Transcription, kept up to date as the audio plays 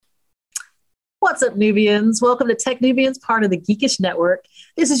What's up, Nubians? Welcome to techn00bians, part of the Geekish Network.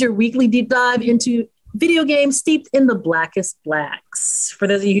 This is your weekly deep dive into video games steeped in the blackest blacks. For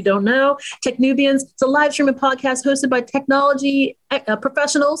those of you who don't know, techn00bians is a live streaming podcast hosted by technology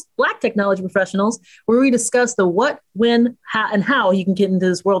professionals, black technology professionals, where we discuss the what, when, how, and how you can get into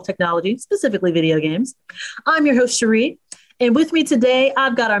this world of technology, specifically video games. I'm your host, Cherie, and with me today,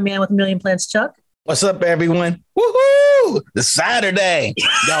 I've got our man with a million plans, Chuck. What's up, everyone? Woohoo! The Saturday.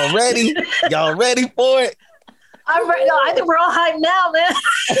 Y'all ready? Y'all ready for it? I'm ready. No, I think we're all hyped now, man.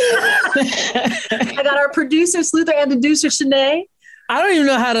 I got our producer, Sluther, and deducer, Shanae. I don't even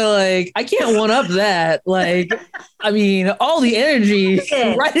know how to, I can't one up that. All the energy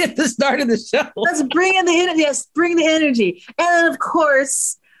right at the start of the show. Let's bring in the energy. Yes, bring the energy. And then, of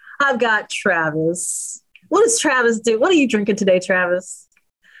course, I've got Travis. What does Travis do? What are you drinking today, Travis?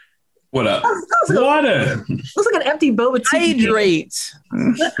 What up? Water. Looks like an empty boba tea. Hydrate.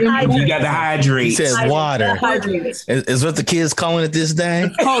 You got to hydrate. He says water. Is what the kids calling it this day?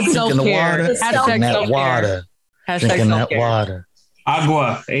 It's called self-care. Drinking that water. Drinking that water.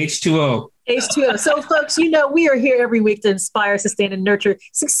 Agua. H2O. H2O. So, folks, we are here every week to inspire, sustain, and nurture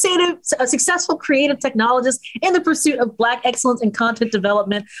successful creative technologists in the pursuit of Black excellence in content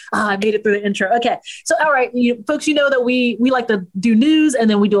development. I made it through the intro. Okay. So, all right, folks, you know that we like to do news and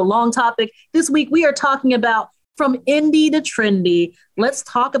then we do a long topic. This week, we are talking about from indie to trendy. Let's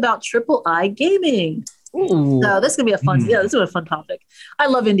talk about AAA gaming. Ooh. So this is gonna be a fun. Yeah, this is a fun topic. I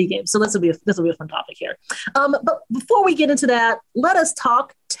love indie games, so this will be a fun topic here. But before we get into that, let us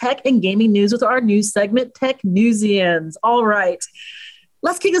talk tech and gaming news with our news segment, techn00bians. All right,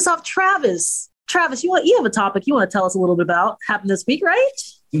 let's kick this off. Travis, you have a topic you want to tell us a little bit about happened this week, right?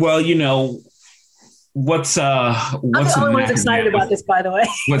 Well, what's I'm the only one excited about this, by the way.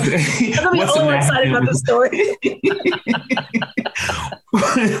 I'm the only one excited about this story.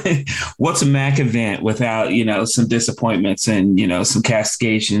 What's a Mac event without some disappointments and some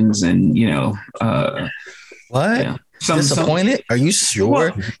cascades and what? Yeah. Disappointed? Are you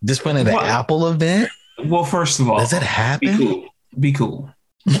sure? Disappointed at an Apple event? Well, first of all, does that happen? Be cool.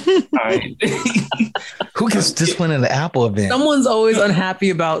 All right. Who gets disappointed at the Apple event? Someone's always unhappy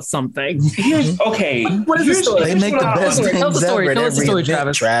about something. Okay. What is the story? They make the best things ever. Tell us the story,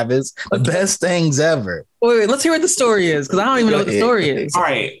 Travis. The best things ever. Wait, let's hear what the story is, because I don't even know what the story is. All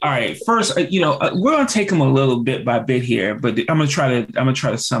right. First, we're gonna take them a little bit by bit here, but I'm gonna try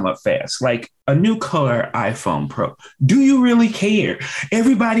to sum up fast. Like a new color iPhone Pro. Do you really care?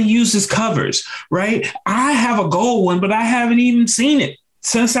 Everybody uses covers, right? I have a gold one, but I haven't even seen it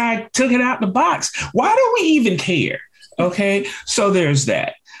since I took it out the box. Why do we even care? Okay, so there's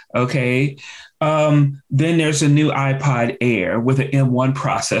that. Okay. Then there's a new iPod Air with an M1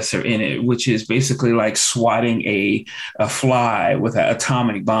 processor in it, which is basically like swatting a fly with an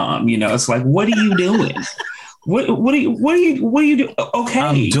atomic bomb. It's like, what are you doing? What are you doing? Okay.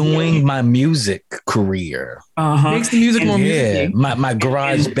 I'm doing my music career. Makes the music more music. My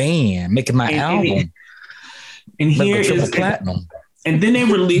garage band, making my album. And here is platinum. And then they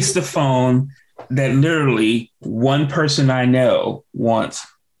released the phone that literally one person I know wants.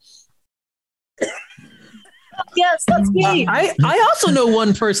 Yes, that's me. I also know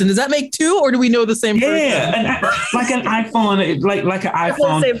one person. Does that make two, or do we know the same person? Yeah, like an iPhone, like an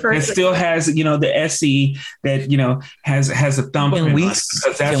iPhone that still has the SE that has a thumbprint. Can we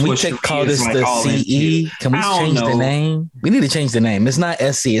call this the CE? Can we change the name? We need to change the name. It's not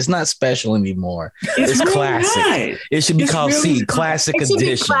SE. It's not special anymore. It's really classic. Not. It should be called CE, Classic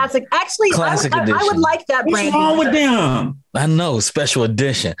Edition. Classic. Actually, Classic Edition. I would like that brand. What's wrong with them? I know, special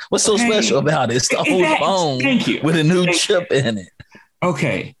edition. What's so special about it? It's the old phone with a new chip in it.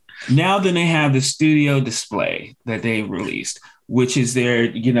 Okay. Now then they have the studio display that they released, which is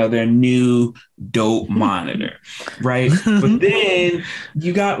their new dope monitor, right? But then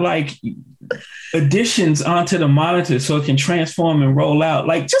you got like additions onto the monitor so it can transform and roll out.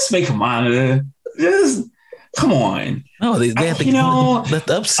 Like, just make a monitor. Just come on. No, they have to let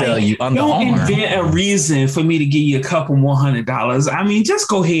the upsell you on the arm. Don't invent a reason for me to give you a couple more $100. I mean, just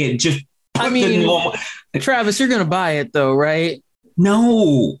go ahead. Just Travis, you're going to buy it though, right?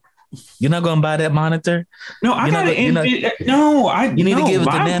 No. You're not going to buy that monitor? No, I got to. You need to give it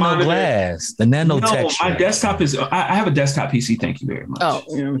the nano glass, the nano texture. My desktop is. I have a desktop PC. Thank you very much. Oh,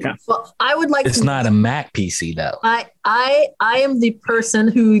 okay. Well, I would like. It's not a Mac PC though. I am the person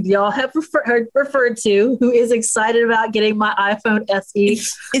who y'all have referred to who is excited about getting my iPhone SE.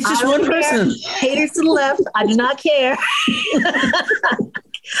 It's just one person. Haters to the left. I do not care.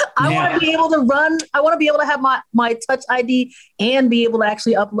 I want to be able to run. I want to be able to have my Touch ID and be able to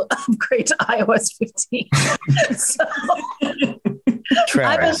actually upgrade to iOS 15.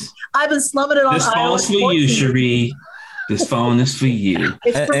 Travis. I've been slumming it on this phone's for you, Cherie. This phone is for you.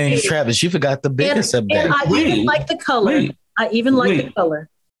 And Travis, you forgot the biggest update. And I even like the color. I even like the color.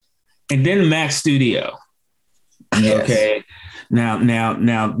 And then Mac Studio. Yes. Okay. Now,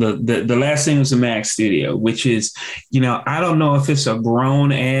 the last thing was the Mac Studio, which is, I don't know if it's a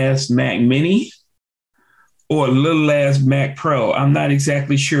grown ass Mac Mini or a little ass Mac Pro. I'm not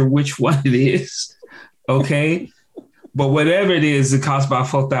exactly sure which one it is. Okay. But whatever it is, it costs about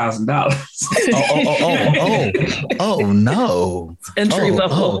 $4,000. Oh no! Entry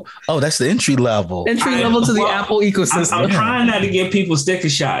level. Oh, that's the entry level. Entry level to the Apple ecosystem. I'm trying not to give people sticker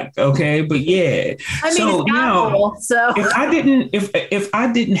shock, okay? But yeah. I mean, it's Apple, so if I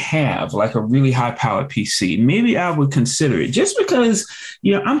didn't have like a really high powered PC, maybe I would consider it. Just because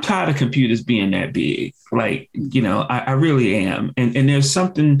I'm tired of computers being that big. Like I really am, and there's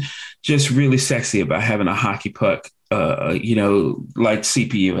something just really sexy about having a hockey puck. Like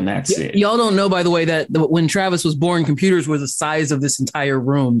CPU, and that's it. Y'all don't know, by the way, that when Travis was born, computers were the size of this entire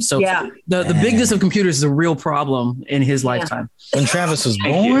room. So the bigness of computers is a real problem in his lifetime. When Travis was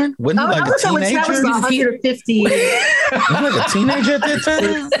born, wasn't he like a teenager? Travis was 150. Like a teenager at that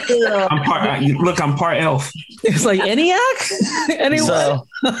time? I'm part elf. It's like ENIAC? Anyway.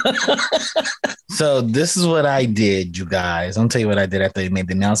 So this is what I did, you guys. I'll tell you what I did after they made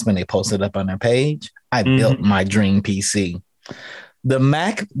the announcement. They posted up on their page. I built my dream PC. The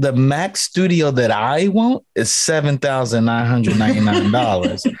Mac Studio that I want is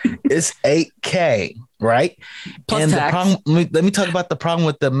 $7,999. It's $8K, right? Plus and tax. the problem, let me talk about the problem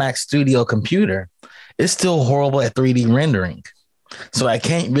with the Mac Studio computer. It's still horrible at 3D rendering. So I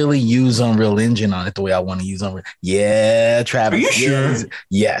can't really use Unreal Engine on it the way I want to use Unreal. Yeah, Travis. Are you sure?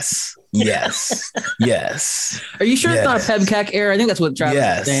 Yes. Are you sure it's not a PebCAC error? I think that's what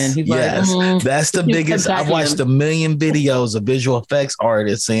Travis is saying. He's like, that's the biggest. I've watched a million videos of visual effects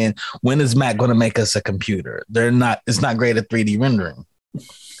artists saying, when is Mac going to make us a computer? It's not great at 3D rendering.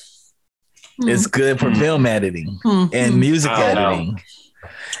 It's good for film editing and music editing.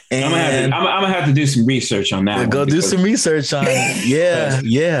 And I'm gonna have to do some research on that. Go do some research on it. Yeah.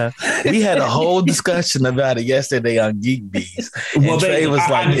 We had a whole discussion about it yesterday on Geek Bees. And Trey was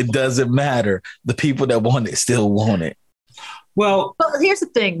like, it doesn't matter. The people that want it still want it. Well, here's the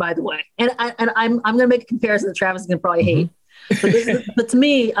thing, by the way, and I'm gonna make a comparison that Travis is gonna probably hate. But to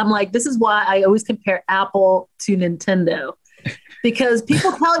me, I'm like, this is why I always compare Apple to Nintendo, because we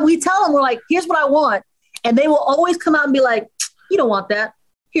tell them, we're like, here's what I want, and they will always come out and be like, you don't want that.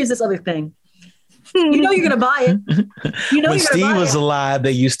 Here's this other thing. You're going to buy it. When Steve was alive,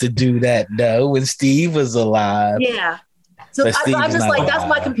 they used to do that, though. When Steve was alive. Yeah. So I'm just like, that's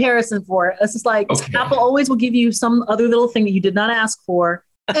my comparison for it. It's just like, Apple always will give you some other little thing that you did not ask for,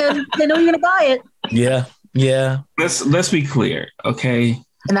 and they know you're going to buy it. Yeah. Let's be clear, okay?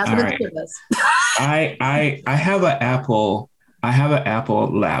 And that's what it is. I have an Apple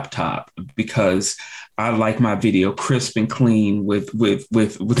laptop because I like my video crisp and clean with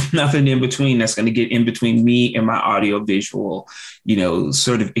nothing in between that's going to get in between me and my audio visual,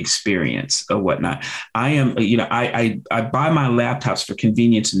 sort of experience or whatnot. I am, I buy my laptops for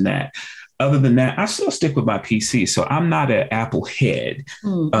convenience in that. Other than that, I still stick with my PC. So I'm not an Apple head,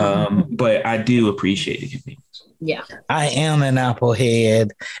 but I do appreciate the convenience. Yeah, I am an Apple head,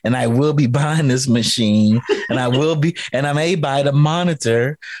 and I will be buying this machine, and I may buy the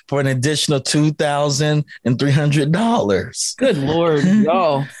monitor for an additional $2,300. Good Lord,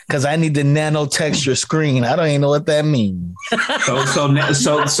 y'all! Because I need the nano texture screen. I don't even know what that means. So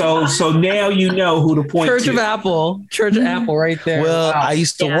now you know who to point Church to. of Apple, right there. Well, I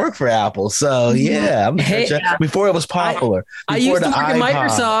used to work for Apple, so I'm before it was popular. I used to work at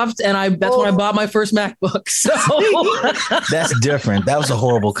Microsoft, and that's when I bought my first MacBook. So. That's different. That was a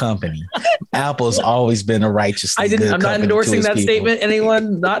horrible company. Apple's always been a righteous. I'm not endorsing that statement.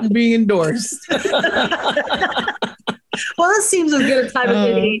 Anyone not being endorsed. Well, this seems a good time of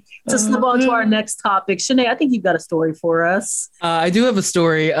day to slip on to our next topic. Shanae, I think you've got a story for us. I do have a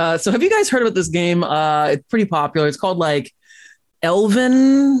story. So have you guys heard about this game? It's pretty popular. It's called like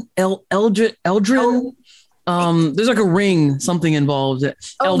Eldrin. There's like a ring, something involved.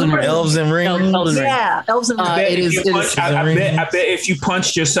 Elden Ring. Elves and Ring. Elden Ring. Yeah, Elves and Ring. I bet if you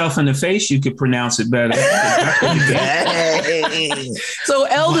punched yourself in the face, you could pronounce it better. So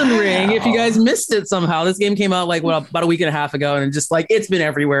Elden Ring, if you guys missed it somehow, this game came out like about a week and a half ago, and just like it's been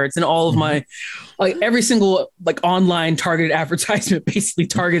everywhere. It's in all of my every single like online targeted advertisement basically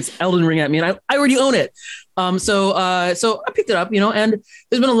targets Elden Ring at me, and I already own it. So I picked it up, and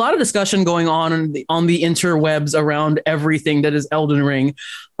there's been a lot of discussion going on the interwebs around everything that is Elden Ring.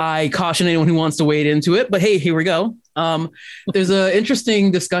 I caution anyone who wants to wade into it, but hey, here we go. There's an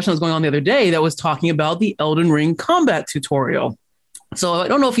interesting discussion that was going on the other day that was talking about the Elden Ring combat tutorial. So I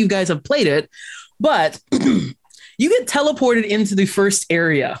don't know if you guys have played it, but you get teleported into the first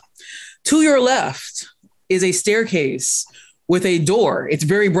area. To your left is a staircase with a door. It's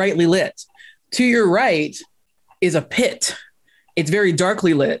very brightly lit. To your right is a pit. It's very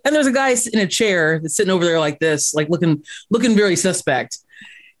darkly lit. And there's a guy in a chair that's sitting over there like this, like looking very suspect.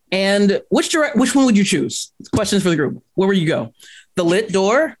 And which one would you choose? Questions for the group. Where would you go? The lit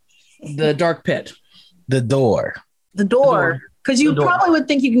door, the dark pit? The door. The door. Because you probably would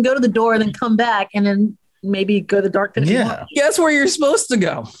think you can go to the door and then come back and then maybe go to the dark pit. Yeah. Guess where you're supposed to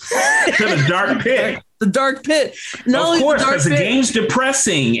go? To the dark pit. The dark pit. No, of course, because the game's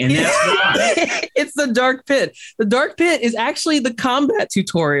depressing, and that's why. It's the dark pit. The dark pit is actually the combat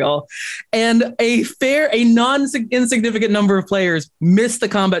tutorial, and a non-insignificant number of players missed the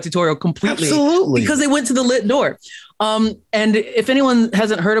combat tutorial completely. Absolutely. Because they went to the lit door. And if anyone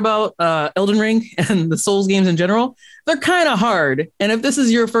hasn't heard about Elden Ring and the Souls games in general, they're kind of hard. And if this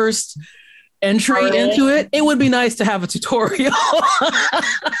is your first entry into it, it would be nice to have a tutorial.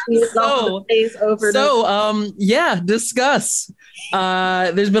 Discuss.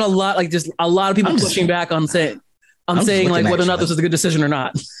 There's been a lot, just a lot of people pushing back on saying like whether or not this is a good decision or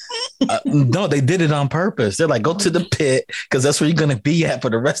not. No, they did it on purpose. They're like, go to the pit because that's where you're going to be at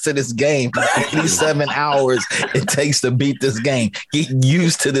for the rest of this game. For 87 hours it takes to beat this game. Get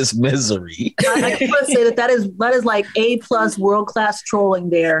used to this misery. I just want to say that is like A+ world-class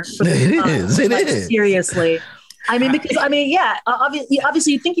trolling there. It is. Seriously.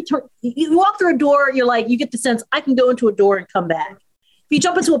 Obviously you think you walk through a door, you're like, you get the sense I can go into a door and come back. If you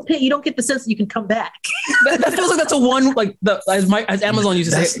jump into a pit, you don't get the sense that you can come back. that feels like that's a one, as Amazon used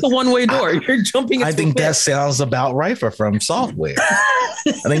to say, it's the one-way door. You're jumping into I think that sounds about right for From Software.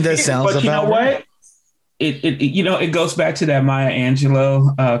 I think that sounds about you know right. What? It goes back to that Maya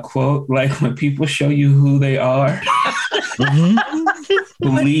Angelou quote, like when people show you who they are,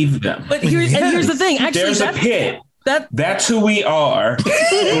 believe them. But here's the thing. Actually, there's a pit. That's who we are.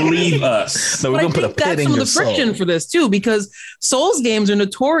 Believe us. So we're gonna put a pit in your soul. Friction for this too, because Souls games are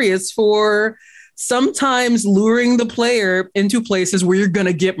notorious for sometimes luring the player into places where you're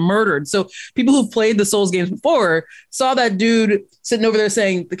gonna get murdered. So people who've played the Souls games before saw that dude sitting over there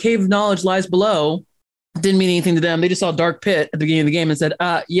saying the cave of knowledge lies below. Didn't mean anything to them. They just saw a dark pit at the beginning of the game and said,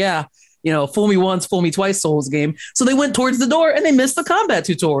 fool me once, fool me twice, Souls game. So they went towards the door and they missed the combat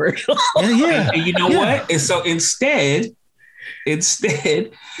tutorial. And you know what? And so instead,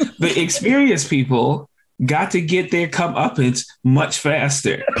 the experienced people got to get their comeuppance much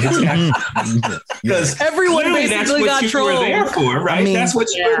faster. Because everyone basically got trolled. Were there for, right? That's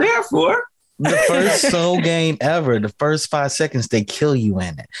what you were there for. The first Soul game ever, the first 5 seconds, they kill you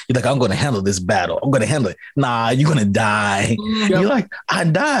in it. You're like, I'm going to handle this battle. I'm going to handle it. Nah, you're going to die. Yep. You're like, I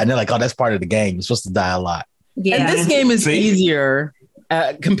died. And they're like, oh, that's part of the game. You're supposed to die a lot. Yeah. And this game is easier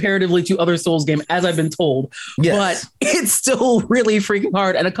comparatively to other Souls games, as I've been told. Yes. But it's still really freaking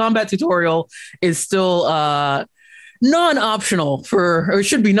hard. And a combat tutorial is still non-optional or it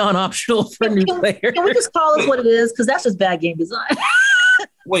should be non-optional for new players. Can we just call it what it is? Because that's just bad game design.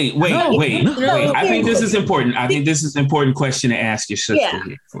 Wait. I think this is important. I think this is an important question to ask your sister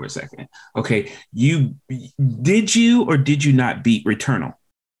here for a second. Okay. Did you or did you not beat Returnal?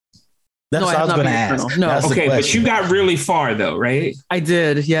 That's what I was going to ask. No. Okay, but you got really far though, right? I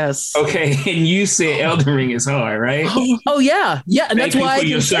did, yes. Okay, and you said Elden Ring is hard, right? Oh yeah, and that's why I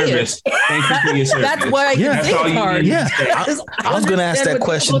can say it. Thank you for your service. That's why I can say it's hard. Yeah, I was going to ask that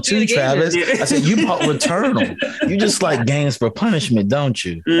question too, Travis. I said you bought Returnal. You just like games for punishment, don't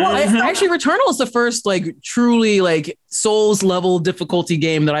you? Well, actually, Returnal is the first truly Souls level difficulty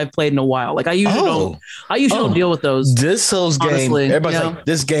game that I've played in a while. Like I usually don't deal with those. This Souls game, everybody's like,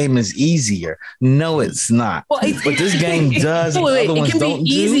 this game is easier. No, it's not. Well, but this game does. It can be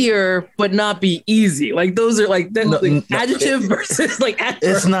easier, but not be easy. Like those are adjective versus adverb.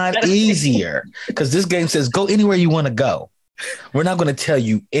 It's not easier because this game says go anywhere you want to go. We're not going to tell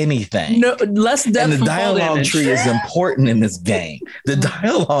you anything. No, less depth. And the dialogue tree is important in this game. The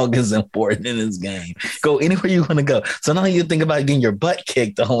dialogue is important in this game. Go anywhere you want to go. So now you think about getting your butt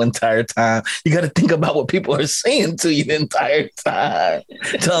kicked the whole entire time. You got to think about what people are saying to you the entire time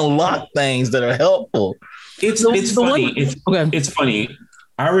to unlock things that are helpful. It's funny. It's funny.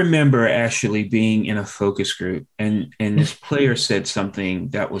 I remember actually being in a focus group, and this player said something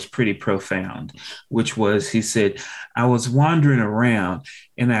that was pretty profound, which was, he said, I was wandering around,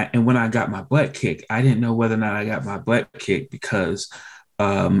 and when I got my butt kicked, I didn't know whether or not I got my butt kicked because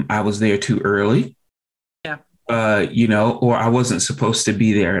I was there too early. Or I wasn't supposed to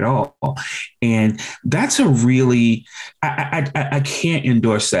be there at all. And that's a really, I can't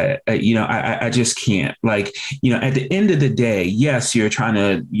endorse that. I just can't. Like, at the end of the day, yes, you're trying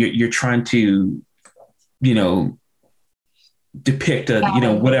to, depict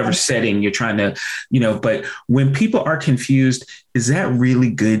whatever setting you're trying to, but when people are confused, is that really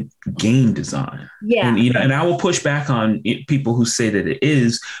good game design? Yeah. And I will push back on people who say that it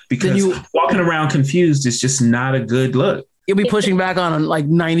is, because walking around confused is just not a good look. You'll be pushing back on like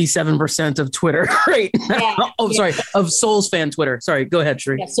 97% of Twitter right now. Sorry, of Souls fan Twitter. Sorry, go ahead,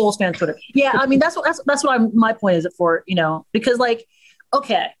 Sheree. Yeah, Souls fan Twitter. Yeah, I mean, that's what my point is for, because like,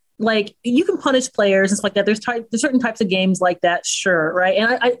 okay, like you can punish players and stuff like that. There's certain types of games like that, sure, right?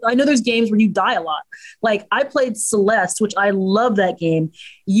 And I know there's games where you die a lot. Like I played Celeste, which I love that game.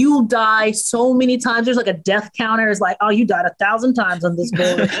 You die so many times. There's like a death counter. It's like, oh, you died 1,000 times on this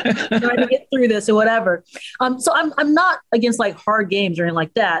board. Trying to get through this or whatever. So I'm not against like hard games or anything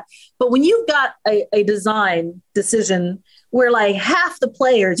like that. But when you've got a design decision where like half the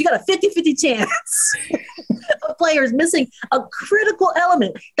players, you got a 50-50 chance of players missing a critical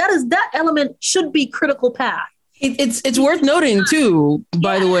element. That element should be critical path. It's worth noting too,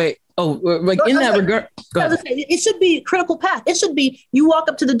 by the way. Oh, like in that regard, it should be critical path. It should be you walk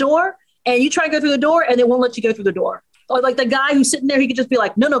up to the door and you try to go through the door and they won't let you go through the door. Or like the guy who's sitting there, he could just be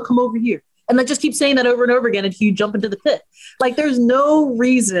like, no, come over here. And then just keep saying that over and over again until you jump into the pit. Like there's no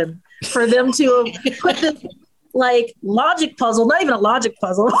reason for them to put this like logic puzzle, not even a logic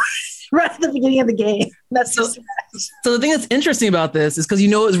puzzle, right at the beginning of the game. That's so the thing that's interesting about this is because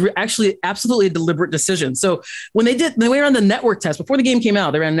it was actually absolutely a deliberate decision. So when they ran the network test before the game came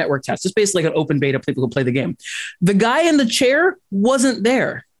out, they ran a network test, just basically like an open beta for people who play the game. The guy in the chair wasn't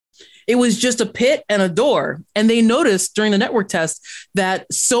there. It was just a pit and a door. And they noticed during the network test that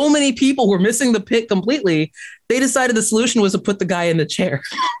so many people were missing the pit completely. They decided the solution was to put the guy in the chair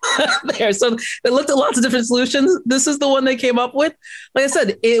there. So they looked at lots of different solutions. This is the one they came up with. Like I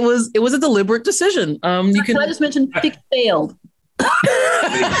said, it was a deliberate decision. I just mention pick failed.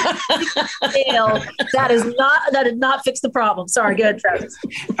 Failed. That did not fix the problem. Sorry, go ahead, Travis.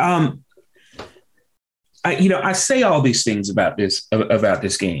 I say all these things about this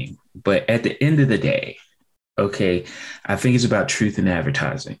game, but at the end of the day, okay, I think it's about truth in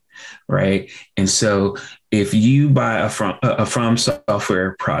advertising, right? And so if you buy a From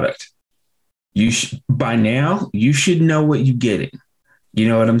Software product, by now you should know what you're getting. You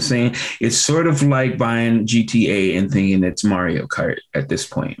know what I'm saying? It's sort of like buying GTA and thinking it's Mario Kart at this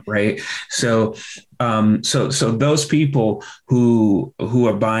point, right? So those people who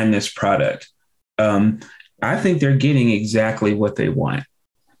are buying this product, I think they're getting exactly what they want.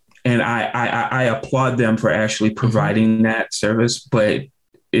 And I applaud them for actually providing that service, but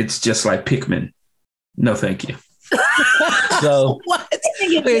it's just like Pikmin. No, thank you. So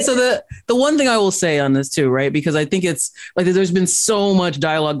okay, so the one thing I will say on this too, right? Because I think it's like there's been so much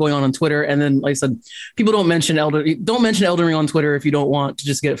dialogue going on Twitter, and then like I said, people don't mention Elden Ring on Twitter if you don't want to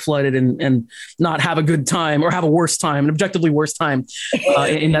just get flooded and not have a good time or have a worse time, an objectively worse time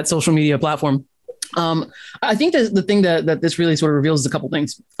in that social media platform. I think that the thing that this really sort of reveals is a couple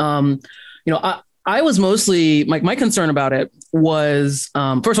things. I was mostly my concern about it was,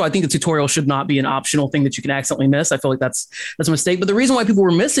 first of all, I think the tutorial should not be an optional thing that you can accidentally miss. I feel like that's a mistake. But the reason why people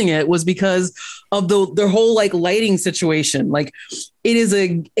were missing it was because of their whole like lighting situation. Like it's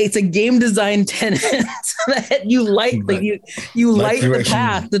a game design tenet that you light, like you light the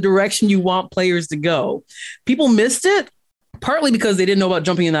path, the direction you want players to go. People missed it. Partly because they didn't know about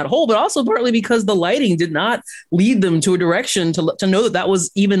jumping in that hole, but also partly because the lighting did not lead them to a direction to know that was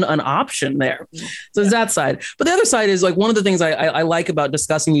even an option there. So there's that side. But the other side is like one of the things I like about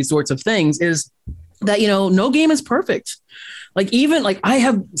discussing these sorts of things is that, no game is perfect. Like even like I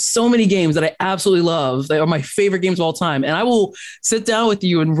have so many games that I absolutely love. They are my favorite games of all time. And I will sit down with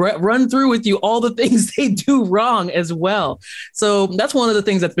you and run through with you all the things they do wrong as well. So that's one of the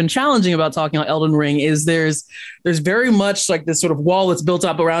things that's been challenging about talking about Elden Ring is there's very much like this sort of wall that's built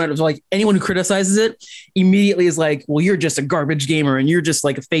up around it. Of like anyone who criticizes it immediately is like, well, you're just a garbage gamer and you're just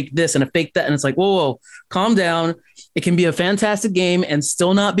like a fake this and a fake that. And it's like, whoa, calm down. It can be a fantastic game and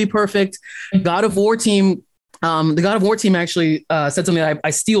still not be perfect. God of War team. The God of War team actually said something that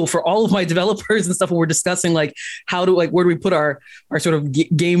I steal for all of my developers and stuff when we're discussing like where do we put our sort of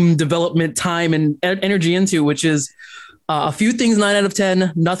game development time and energy into, which is A few things 9 out of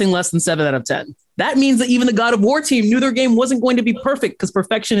 10, nothing less than 7 out of 10. That means that even the God of War team knew their game wasn't going to be perfect because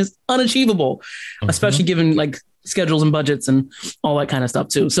perfection is unachievable, especially given like schedules and budgets and all that kind of stuff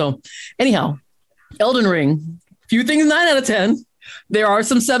too. So anyhow, Elden Ring, few things 9 out of 10. There are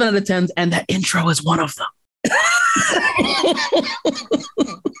some 7 out of 10s, and that intro is one of them.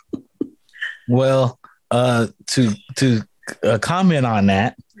 Well, to comment on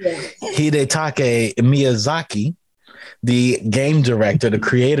that, Hidetaka Miyazaki, the game director, the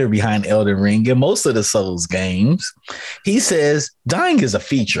creator behind Elden Ring and most of the Souls games, he says dying is a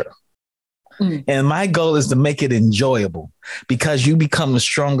feature. And my goal is to make it enjoyable because you become a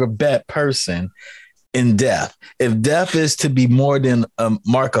stronger, better person in death. If death is to be more than a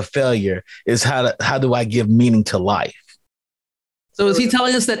mark of failure, is how do I give meaning to life? So is he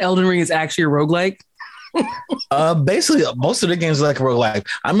telling us that Elden Ring is actually a roguelike? Basically, most of the games are like a roguelike.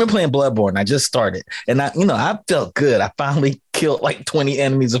 I remember playing Bloodborne. I just started, and I felt good. I finally killed like 20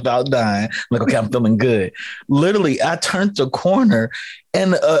 enemies without dying. I'm like, okay, I'm feeling good. Literally, I turned the corner,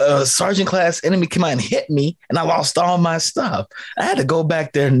 and a sergeant class enemy came out and hit me, and I lost all my stuff. I had to go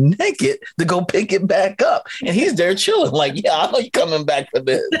back there naked to go pick it back up, and he's there chilling. Like, yeah, I know you coming back for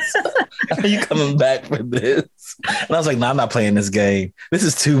this. I know you coming back for this. And I was like, no, I'm not playing this game. This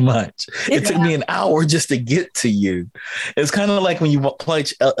is too much. It took me an hour just to get to you. It's kind of like when you play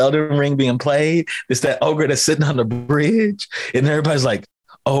Elden Ring being played, it's that ogre that's sitting on the bridge and everybody's like,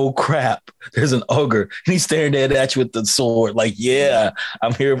 oh crap, there's an ogre. And he's staring dead at you with the sword. Like, yeah,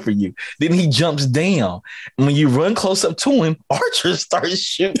 I'm here for you. Then he jumps down. And when you run close up to him, archers start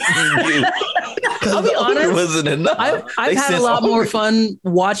shooting you. I'll be honest, wasn't enough. I've had a lot more fun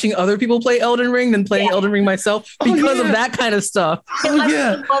watching other people play Elden Ring than playing Elden Ring myself because of that kind of stuff.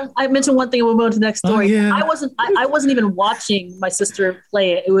 I mentioned one thing. We'll move on to the next story. I wasn't even watching my sister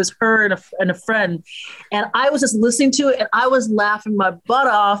play it. It was her and a friend, and I was just listening to it, and I was laughing my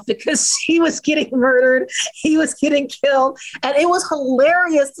butt off because she was getting murdered, he was getting killed, and it was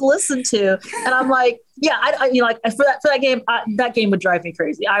hilarious to listen to. And I'm like, yeah, for that game would drive me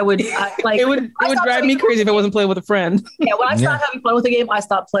crazy. It would drive me crazy if I wasn't playing with a friend. Yeah, when I stopped having fun with the game, I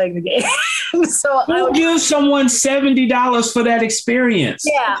stopped playing the game. So I would give someone $70 for that experience.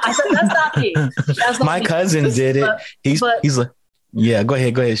 Yeah, I said that's not me. My cousin did it. He's like, yeah, go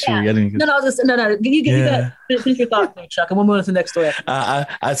ahead, Shuri. Yeah. No. You got finish your thought, Chuck, and we'll move on to the next story.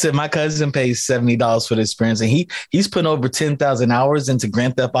 I said my cousin pays $70 for the experience, and he's put over 10,000 hours into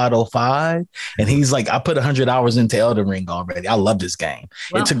Grand Theft Auto 5, and he's like, I put 100 hours into Elden Ring already. I love this game.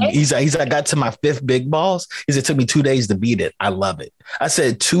 Well, he's like, I got to my 5th big boss. He said it took me 2 days to beat it. I love it. I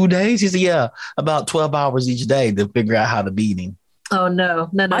said 2 days. He said, yeah, about 12 hours each day to figure out how to beat him. Oh no!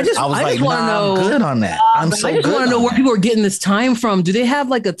 I just want to know. I'm good on that. I just want to know where people are getting this time from. Do they have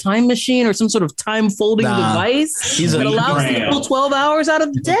like a time machine or some sort of time folding device that allows them to pull 12 hours out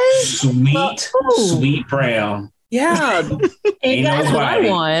of the day? Sweet Brown. Yeah, that's what I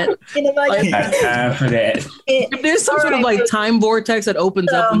want. Time for that. If there's some sort of like time vortex that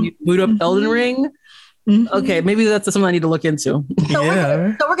opens up when you boot up Elden Ring. Okay, maybe that's something I need to look into. So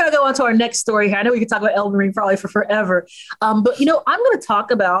we're going to go on to our next story here. I know we could talk about Elden Ring probably for forever, but I'm going to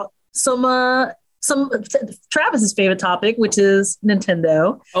talk about some Travis's favorite topic, which is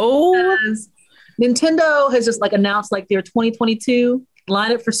Nintendo. Oh, Nintendo has just like announced like their 2022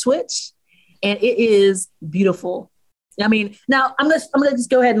 lineup for Switch, and it is beautiful. I mean, now I'm gonna just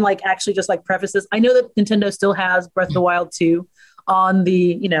go ahead and like actually just like preface this. I know that Nintendo still has Breath of the Wild 2 on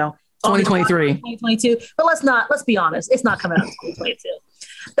the 2023, 2022, but let's be honest, it's not coming out in 2022.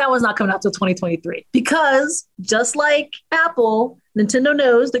 That one's not coming out till 2023 because just like Apple, Nintendo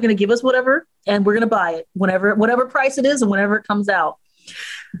knows they're going to give us whatever, and we're going to buy it whatever price it is and whenever it comes out.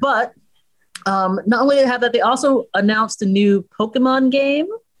 But not only do they have that, they also announced a new Pokemon game.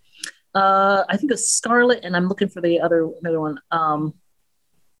 I think it's Scarlet, and I'm looking for the other one.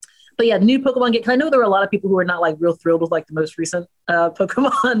 But yeah, new Pokemon game. I know there were a lot of people who were not like real thrilled with like the most recent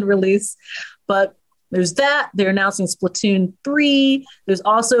Pokemon release, but there's that. They're announcing Splatoon 3. There's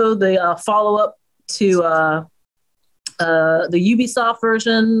also the follow-up to the Ubisoft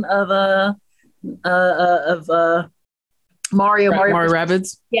version of Mario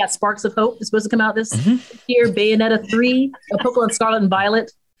Rabbids. Yeah, Sparks of Hope is supposed to come out this year. Bayonetta 3, Pokemon Scarlet and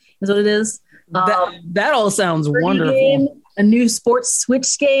Violet is what it is. That all sounds wonderful. Game, a new sports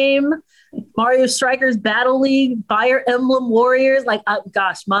Switch game, Mario Strikers Battle League, Fire Emblem Warriors. Like,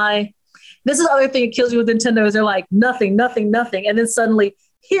 this is the other thing that kills me with Nintendo is they're like nothing, and then suddenly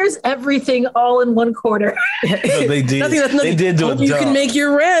here's everything all in one quarter. They did. They did do it. You can make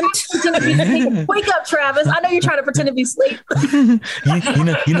your rent. Wake up, Travis. I know you're trying to pretend to be asleep.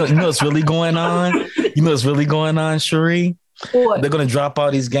 you know what's really going on? You know what's really going on, Cherie? What? They're going to drop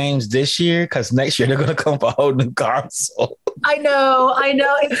all these games this year because next year they're going to come up with a whole new console. I know.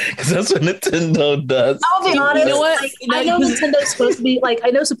 Because that's what Nintendo does. I'll be honest. You know what? Like, I know Nintendo's supposed to be like,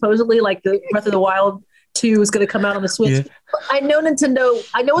 I know supposedly like the Breath of the Wild 2 is going to come out on the Switch. Yeah. I know Nintendo,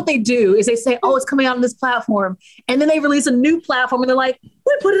 I know what they do is they say, oh, it's coming out on this platform. And then they release a new platform and they're like,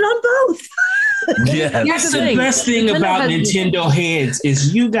 we put it on both. Yeah, that's the best thing about Nintendo heads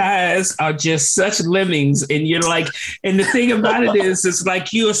is you guys are just such lemmings, and you're like, and the thing about it is, it's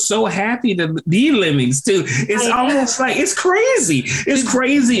like you are so happy to be lemmings too. It's almost like it's crazy. It's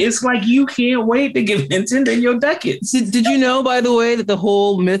crazy. It's like you can't wait to give Nintendo your ducats. Did you know, by the way, that the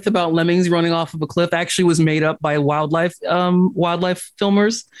whole myth about lemmings running off of a cliff actually was made up by wildlife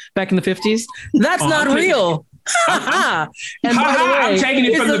filmers back in the 50s? That's not real. And by the way, I'm taking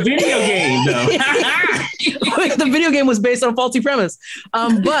it from the video game, though. The video game was based on a faulty premise.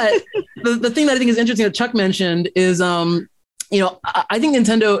 But the thing that I think is interesting that Chuck mentioned is, I think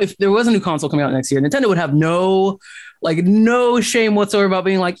Nintendo, if there was a new console coming out next year, Nintendo would have no shame whatsoever about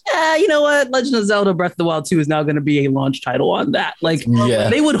being like, yeah, you know what? Legend of Zelda Breath of the Wild 2 is now going to be a launch title on that.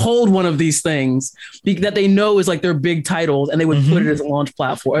 They would hold one of these things that they know is like their big titles, and they would put it as a launch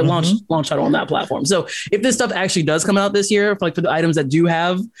platform, launch title on that platform. So if this stuff actually does come out this year, for the items that do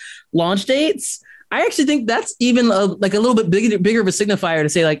have launch dates, I actually think that's even a little bit bigger of a signifier to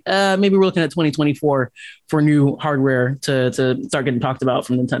say maybe we're looking at 2024 for new hardware to start getting talked about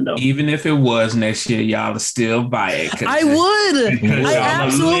from Nintendo. Even if it was next year, y'all will still buy it. I would. I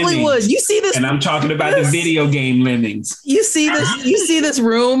absolutely would. You see this? And I'm talking about the video game lemmings. You see this? You see this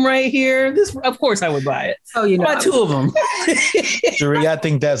room right here? This, of course, I would buy it. Oh, you know, buy 2 of them. Cherie, I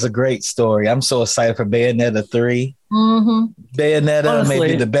think that's a great story. I'm so excited for Bayonetta 3. Bayonetta Honestly, may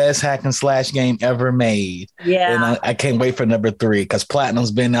be the best hack and slash game ever made. Yeah. And I can't wait for number 3 because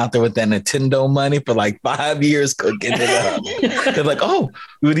Platinum's been out there with that Nintendo money for 5 years cooking it up. They're like, oh,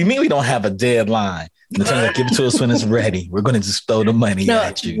 what do you mean we don't have a deadline? Nintendo, give it to us when it's ready. We're going to just throw the money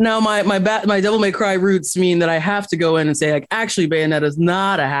at you. Now, my Devil May Cry roots mean that I have to go in and say, actually, Bayonetta is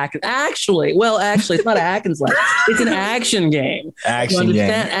not a hack. Actually, it's not a hack and slash. It's an action game.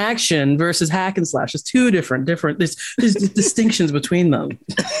 Action versus hack and slash. It's 2 different. There's distinctions between them.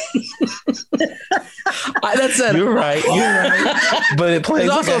 That said, you're right. But it plays.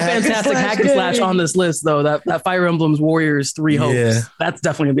 There's also a fantastic hack and slash on this list, though. That Fire Emblem's Warriors 3 Hopes. Yeah. That's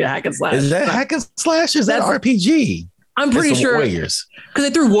definitely gonna be a hack and slash. Is that hack and slash? Is that RPG? I'm pretty sure Warriors, because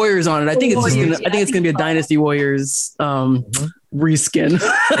they threw Warriors on it. I think it's gonna be a Dynasty Warriors reskin.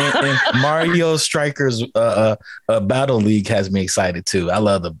 and Mario Strikers Battle League has me excited too. I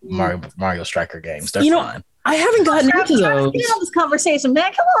love the Mario Striker games. They're fun. I haven't gotten into those. Get on this conversation,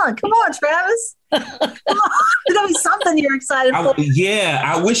 man. Come on, Travis. Come on. There's gonna be something you're excited for.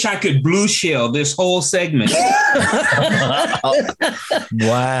 I wish I could blue shell this whole segment.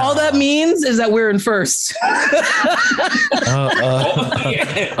 Wow. All that means is that we're in first.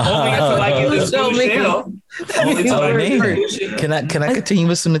 Can I continue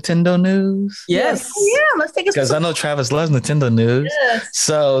with some Nintendo news? Yes. Yeah, let's take it. Because I know Travis loves Nintendo news. Yes.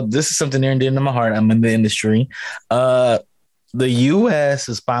 So this is something near and dear to my heart. I'm in the industry. The U.S.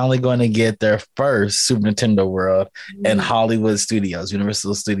 is finally going to get their first Super Nintendo World in Hollywood Studios,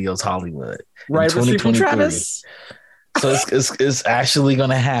 Universal Studios Hollywood, right? In 2023. So it's actually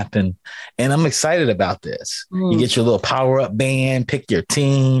going to happen, and I'm excited about this. You get your little power-up band, pick your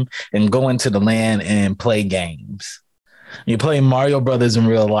team, and go into the land and play games. You play Mario Brothers in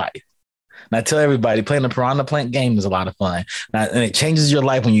real life. And I tell everybody, playing the Piranha Plant game is a lot of fun. And it changes your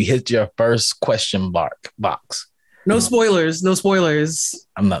life when you hit your first question box. No spoilers.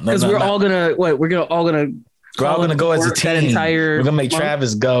 I'm not because we're all gonna go as a team. We're gonna make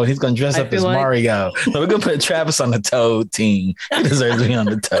Travis go. He's gonna dress up as Mario. So we're gonna put Travis on the Toad team. He deserves to be on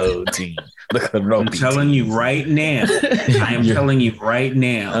the Toad team. I'm telling you right now. I am telling you right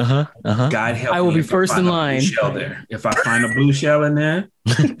now. God help me. I will be first in line. If I find a blue shell in there,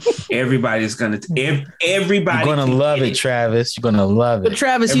 everybody's gonna. Everybody. You're gonna love it, Travis. You're gonna love it. But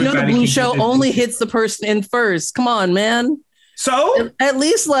Travis, you know the blue shell only hits the person in first. Come on, man. So at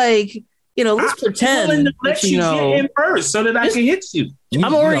least let's pretend that you get in first so that I can hit you.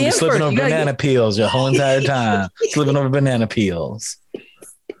 I'm already in slipping over banana peels your whole entire time. Slipping over banana peels.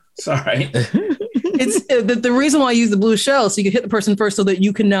 Sorry. It's the reason why I use the blue shell so you can hit the person first so that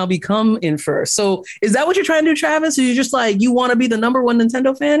you can now become in first. So is that what you're trying to do, Travis? Or you're just you want to be the number 1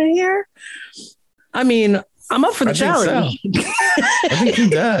 Nintendo fan in here? I mean, I'm up for the challenge. So. I think he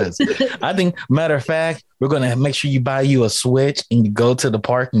does. I think, matter of fact, we're going to make sure you buy you a Switch and you go to the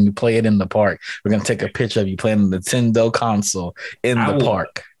park and you play it in the park. We're going to take a picture of you playing the Nintendo console in the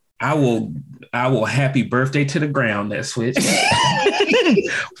park. I will happy birthday to the ground that Switch.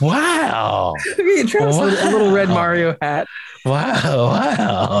 Wow. A little red Mario hat.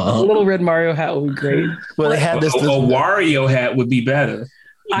 Wow. A little red Mario hat would be great. Well, they have this. A Wario hat would be better.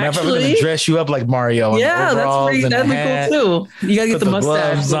 Actually, we're going to dress you up like Mario. Yeah, that'd be cool too. You got to get the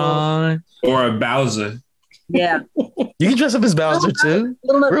mustache on. Or a Bowser. Yeah. You can dress up as Bowser too.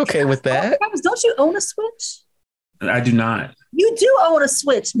 We're okay with that. Don't you own a Switch? I do not. You do own a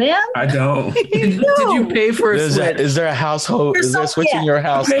Switch, man. I don't. Did you pay for a Switch? Is there a household? Is there a Switch in your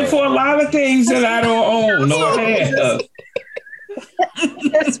house? I pay for a lot of things that I don't own or have.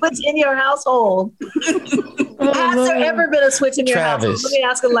 There's a Switch in your household. Has there ever been a Switch in your household? Let me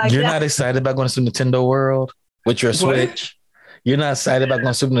ask it like you're not excited about going to Nintendo World with your Switch? You're not excited about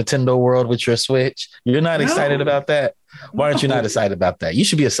going to Super Nintendo World with your Switch? You're not excited about that? Why aren't you not excited about that? You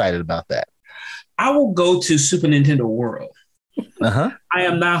should be excited about that. I will go to Super Nintendo World. I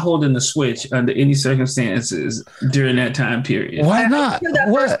am not holding the Switch under any circumstances during that time period. Why not?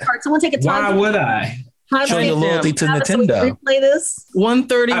 What? Someone take a time. Why would I? Show your loyalty to Nintendo. Replay this.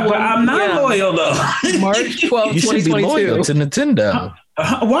 1:31. I'm not loyal though. March 12th, 2022. You should be loyal to Nintendo.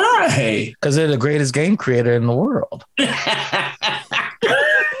 Why? Because they're the greatest game creator in the world. That's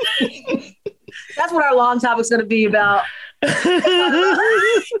what our long topic's going to be about.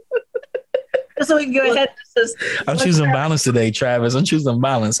 So we can go ahead. I'm choosing balance today, Travis. I'm choosing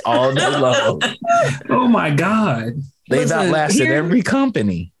balance all day long. Oh my God. They've outlasted every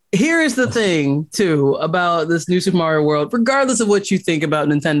company. Here is the thing, too, about this new Super Mario World, regardless of what you think about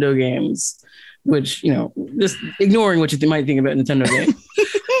Nintendo games, which, just ignoring what you might think about Nintendo games.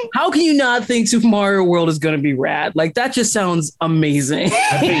 How can you not think Super Mario World is going to be rad? Like, that just sounds amazing.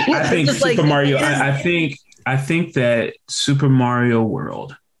 I think Super Mario, I think that Super Mario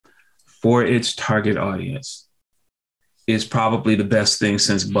World, for its target audience, is probably the best thing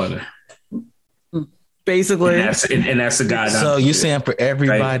since butter. Basically, and that's the guy. So you're saying for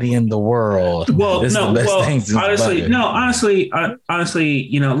everybody in the world? Well, honestly,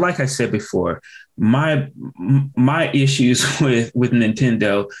 honestly, like I said before, my issues with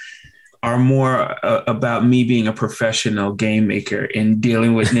Nintendo are more about me being a professional game maker and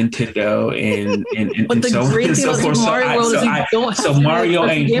dealing with Nintendo and so on and so forth. So Mario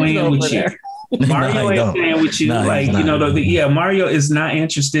ain't playing with you. Mario ain't playing with you. Mario is not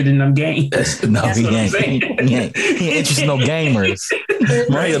interested in them games. No, he ain't. He ain't interested in no gamers.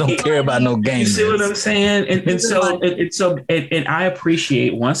 Mario don't care about no gamers. You see what I'm saying? And I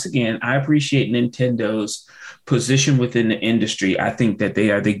appreciate Nintendo's position within the industry. I think that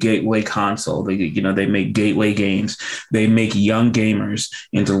they are the gateway console. They make gateway games. They make young gamers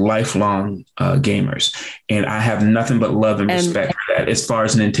into lifelong gamers. And I have nothing but love and respect for that as far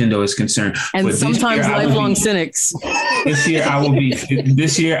as Nintendo is concerned. And but sometimes lifelong cynics. This year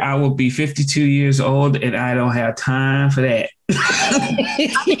I will be 52 years old and I don't have time for that. I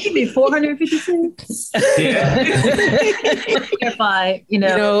think you'd be 452. Yeah.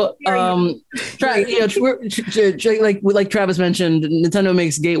 Like Travis mentioned, Nintendo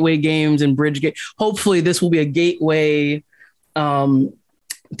makes gateway games and bridge game. Hopefully, this will be a gateway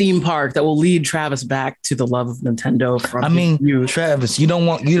theme park that will lead Travis back to the love of Nintendo. Travis, you don't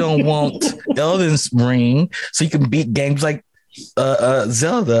want Elden Ring, so you can beat games like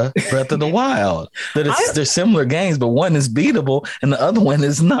Zelda Breath of the Wild. They're similar games, but one is beatable and the other one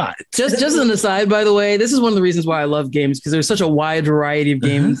is not. Just an aside, by the way, this is one of the reasons why I love games, because there's such a wide variety of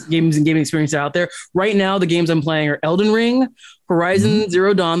games and gaming experiences out there. Right now, the games I'm playing are Elden Ring, Horizon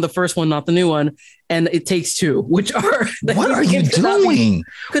Zero Dawn, the first one, not the new one, and It Takes Two, which are... What are you doing?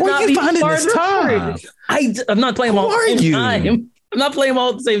 Where are you finding this time? I'm not playing them all at the same time. I'm not playing them all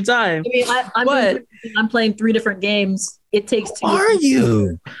at the same time. I'm playing 3 different games. It Takes Two. Are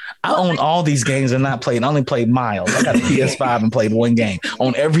you? I own all these games and not played. I only played Miles. I got a PS5 and played one game.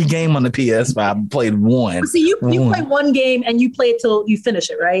 On every game on the PS5, I played one. See, you play one game and you play it till you finish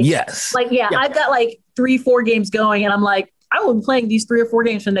it, right? Yes. I've got 3-4 games going, and I'm like, I will be playing these 3 or 4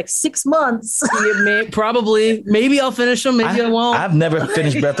 games for the next 6 months. Probably. Maybe I'll finish them. Maybe I won't. I've never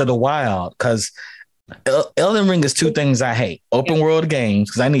finished Breath of the Wild because Elden Ring is 2 things I hate. Open world games,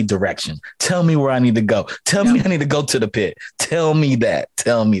 because I need direction. Tell me where I need to go. Tell me I need to go to the pit. Tell me that.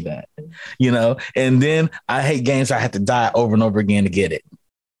 And then I hate games I have to die over and over again to get it.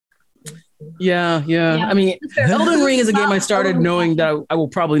 Yeah. Yeah. I mean, Elden Ring is a game I started Elden Ring. knowing that I will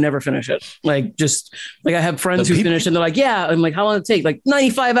probably never finish it. Like, just like I have friends who finish and they're like, yeah. I'm like, how long did it take? Like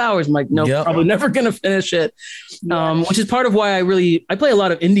 95 hours. I'm like, no, probably never going to finish it. Which is part of why I play a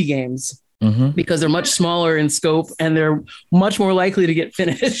lot of indie games. Because they're much smaller in scope and they're much more likely to get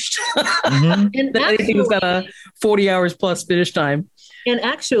finished than anything that's got a 40 hours plus finish time. And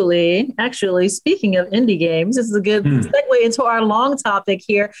actually, speaking of indie games, this is a good segue into our long topic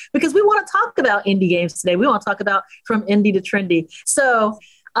here, because we want to talk about indie games today. We want to talk about from indie to trendy. So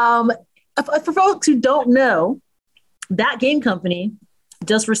for folks who don't know, that game company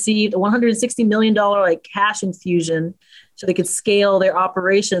just received a $160 million cash infusion so they could scale their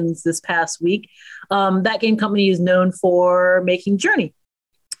operations this past week. That game company is known for making Journey.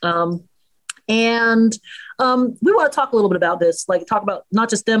 And we want to talk a little bit about this, talk about not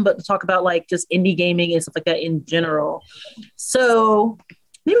just them, but talk about just indie gaming and stuff like that in general. So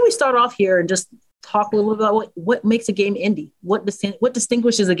maybe we start off here and just talk a little bit about what makes a game indie. What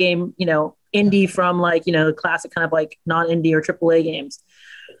distinguishes a game, indie from classic kind of non-indie or AAA games.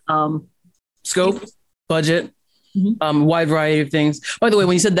 Scope, budget. Wide variety of things. By the way,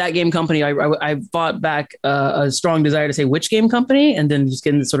 when you said that game company, I fought back a strong desire to say which game company, and then just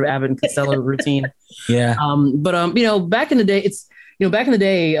get into sort of Abbott and Costello routine. Yeah. But back in the day,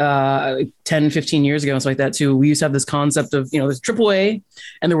 10, 15 years ago and stuff like that too, we used to have this concept of, there's AAA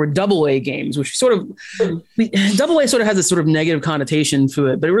and there were AA games, which AA sort of has this sort of negative connotation to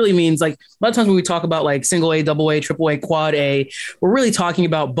it, but it really means a lot of times when we talk about single A, AA, AAA, quad A, we're really talking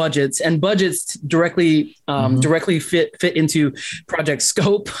about budgets, and budgets directly fit into project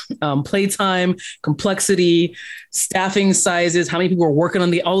scope, playtime, complexity, staffing sizes, how many people are working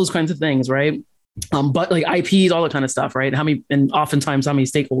on all those kinds of things, right? But IPs, all that kind of stuff, right? And oftentimes how many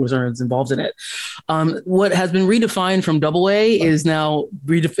stakeholders are involved in it. What has been redefined from AA is now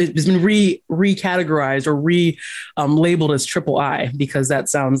has been recategorized or labeled as III, because that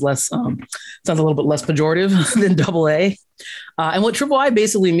sounds a little bit less pejorative than AA. And what III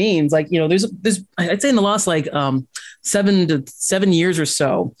basically means, there's I'd say in the last 7 years or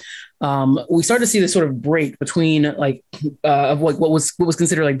so, we started to see this sort of break between of what was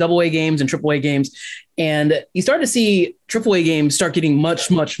considered AA games and AAA games, and you started to see AAA games start getting much,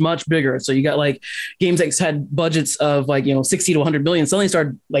 much, much bigger. So you got games that had budgets of 60 to 100 million suddenly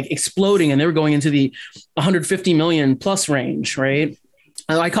started exploding, and they were going into the 150 million plus range, right?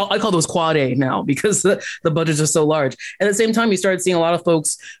 I call those quad A now because the budgets are so large. And at the same time, you started seeing a lot of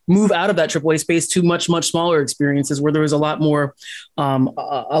folks move out of that AAA space to much, much smaller experiences where there was a lot more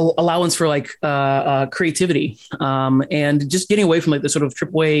allowance for creativity and just getting away from the sort of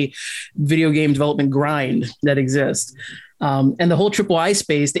AAA video game development grind that exists. And the whole AAA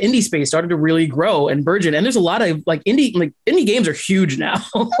space, the indie space, started to really grow and burgeon. And there's a lot of indie games are huge now.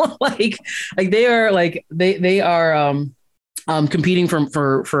 They are competing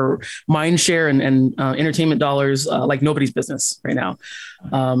for mind share and entertainment dollars like nobody's business right now.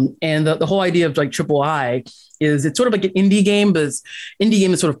 And the whole idea of III is it's sort of like an indie game, but indie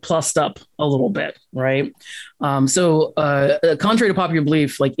game is sort of plussed up a little bit, right? So contrary to popular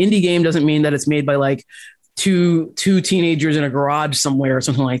belief, indie game doesn't mean that it's made by two teenagers in a garage somewhere or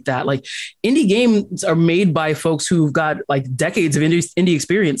something like that. Indie games are made by folks who've got decades of indie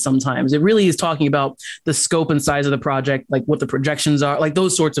experience. Sometimes it really is talking about the scope and size of the project, what the projections are,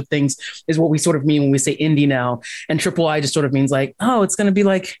 those sorts of things is what we sort of mean when we say indie now. And AAA just sort of means it's going to be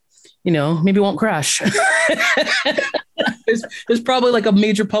maybe it won't crash. there's probably a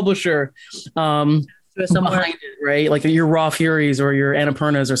major publisher behind it, right? Your Raw Furies or your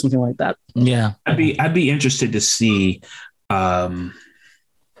Annapurnas or something like that. Yeah, I'd be interested to see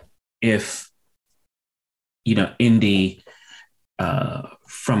if indie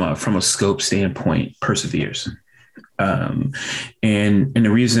from a scope standpoint perseveres. And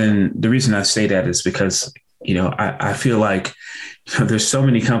the reason I say that is because I feel like there's so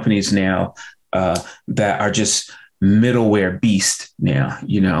many companies now that are just middleware beast now,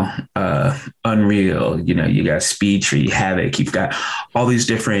 Unreal, you got Speedtree, Havoc, you've got all these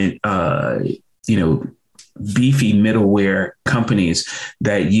different, beefy middleware companies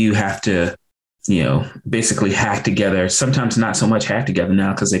that you have to, basically hack together. Sometimes not so much hack together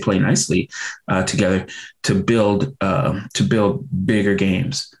now because they play nicely together to build bigger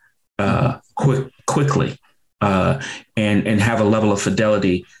games quickly and have a level of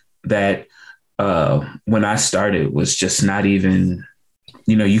fidelity that when I started was just not even,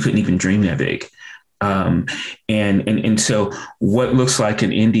 you couldn't even dream that big. And so what looks like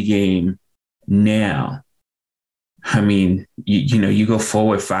an indie game now I mean, you go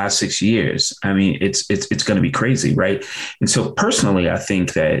forward 5-6 years. I mean, it's going to be crazy, right? And so personally, I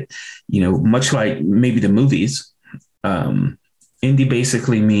think that, much like maybe the movies, indie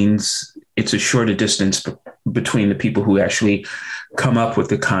basically means it's a shorter distance between the people who actually come up with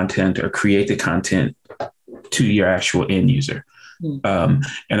the content or create the content to your actual end user. And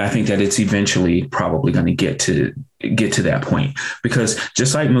I think that it's eventually probably going to get to that point, because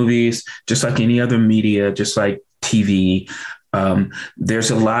just like movies, just like any other media, just like TV,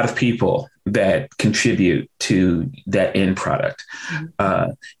 there's a lot of people that contribute to that end product.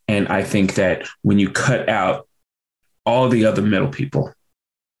 And I think that when you cut out all the other middle people,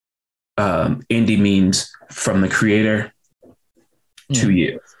 indie means from the creator to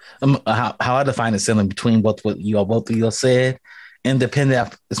you. How I define it, selling between both of you said.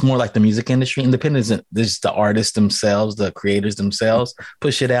 Independent, it's more like the music industry. Independent is there's the artists themselves, the creators themselves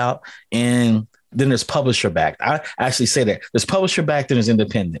push it out, and then there's publisher backed. I actually say that there's publisher backed and there's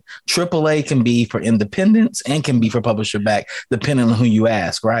independent. AAA can be for independents and can be for publisher backed, depending on who you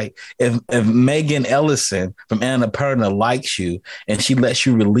ask, right? If Megan Ellison from Annapurna likes you and she lets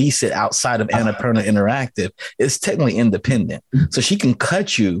you release it outside of Annapurna Interactive, it's technically independent. So she can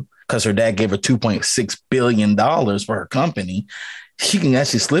cut you because her dad gave her $2.6 billion for her company. She can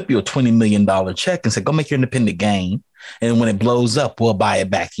actually slip you a $20 million check and say, go make your independent game. And when it blows up, we'll buy it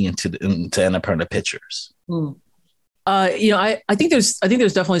back into Annapurna Pictures. I think there's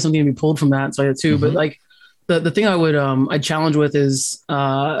definitely something to be pulled from that side too. But like the thing I would I'd challenge with is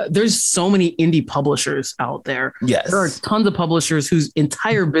there's so many indie publishers out there. Yes, there are tons of publishers whose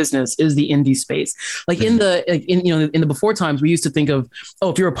entire business is the indie space. Like in the before times, we used to think of,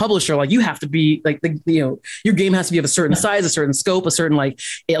 if you're a publisher, like you have to be like your game has to be of a certain size, a certain scope, a certain like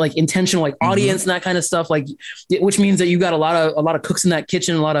intentional audience and that kind of stuff. Like, which means that you got a lot of cooks in that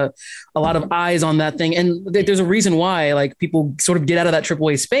kitchen, a lot of eyes on that thing. And there's a reason why like people sort of get out of that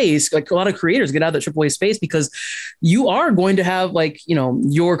AAA space. Like a lot of creators get out of that AAA space because you are going to have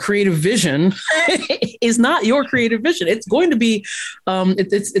your creative vision is not your creative vision. It's going to be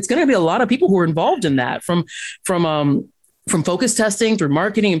it's going to be a lot of people who are involved in that from focus testing through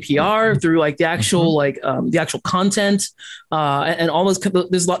marketing and PR through like the actual the actual content and all those.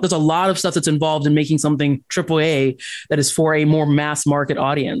 There's a lot of stuff that's involved in making something AAA that is for a more mass market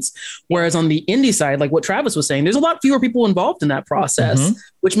audience. Whereas on the indie side, like what Travis was saying, there's a lot fewer people involved in that process,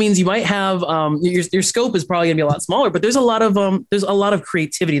 which means you might have your scope is probably going to be a lot smaller. But there's a lot of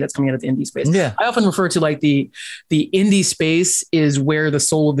creativity that's coming out of the indie space. Yeah, I often refer to like the indie space is where the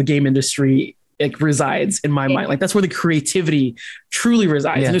soul of the game industry resides in my mind. Like that's where the creativity truly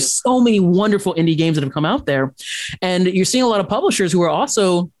resides. Yeah. And there's so many wonderful indie games that have come out there. And you're seeing a lot of publishers who are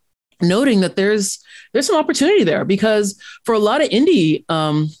also noting that there's some opportunity there, because for a lot of indie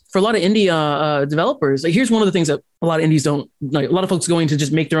developers, like here's one of the things that a lot of indies don't know. A lot of folks going to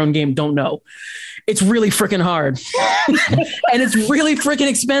just make their own game don't know. It's really freaking hard and it's really freaking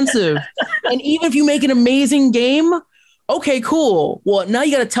expensive. And even if you make an amazing game, okay, cool. Well, now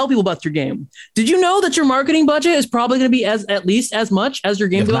you got to tell people about your game. Did you know that your marketing budget is probably going to be at least as much as your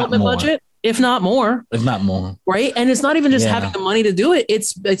game development budget, if not more? If not more, right? And it's not even just having the money to do it.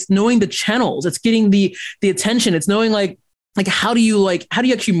 It's knowing the channels. It's getting the attention. It's knowing like how do you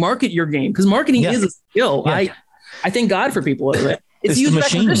actually market your game? Because marketing is a skill. Yeah. I thank God for people. It's used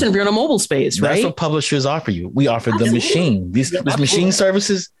acquisition if you're in a mobile space, right? That's what publishers offer you. We offer the machine. These machine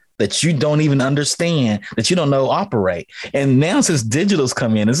services that you don't even understand, that you don't know operate. And now since digital's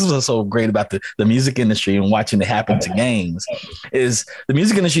come in, this is what's so great about the music industry and watching it happen to games, is the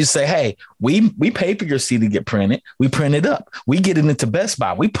music industry say, hey, we pay for your CD to get printed. We print it up. We get it into Best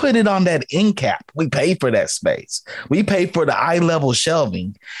Buy. We put it on that end cap. We pay for that space. We pay for the eye level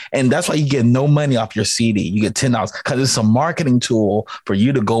shelving. And that's why you get no money off your CD. You get $10 because it's a marketing tool for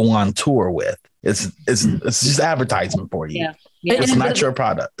you to go on tour with. It's just advertisement for you. Yeah. Yeah. It's not your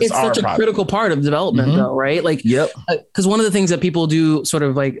product. It's such a critical part of development though, right? Like, because one of the things that people do sort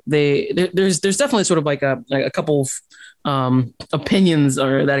of like there's definitely sort of like a couple of opinions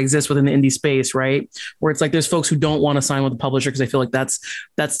that exist within the indie space, right? Where it's like there's folks who don't want to sign with the publisher because they feel like that's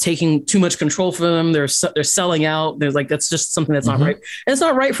taking too much control for them. They're selling out. There's like that's just something that's not right, and it's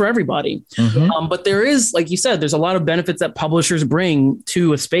not right for everybody. But there is, like you said, there's a lot of benefits that publishers bring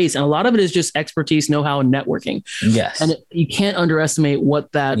to a space, and a lot of it is just expertise, know-how, and networking. Yes, and you can't underestimate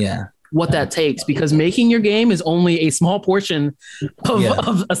what that takes, because making your game is only a small portion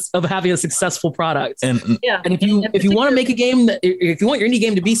of having a successful product. And if you want to make a game if you want your indie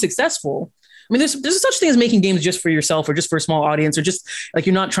game to be successful, I mean, there's such thing as making games just for yourself or just for a small audience, or just like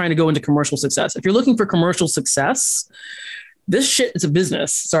you're not trying to go into commercial success. If you're looking for commercial success, this shit is a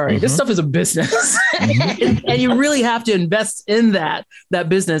business. Sorry. This stuff is a business. Mm-hmm. and you really have to invest in that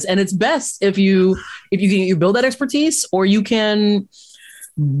business. And it's best if you build that expertise, or you can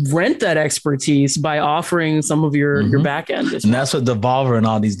rent that expertise by offering some of your back end. And that's what Devolver and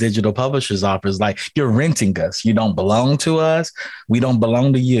all these digital publishers offers. Like, you're renting us. You don't belong to us. We don't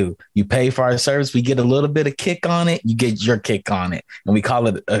belong to you. You pay for our service. We get a little bit of kick on it. You get your kick on it. And we call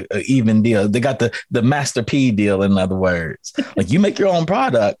it a even deal. They got the Master P deal, in other words. Like, you make your own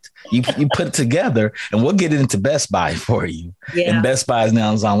product. You put it together, and we'll get it into Best Buy for you. Yeah. And Best Buy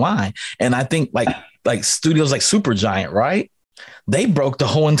now is online. And I think like studios like Supergiant, right? They broke the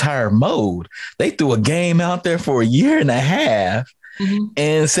whole entire mode. They threw a game out there for a year and a half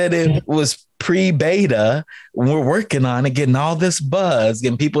and said it was pre-beta. We're working on it, getting all this buzz,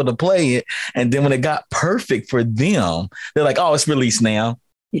 getting people to play it. And then when it got perfect for them, they're like, oh, it's released now.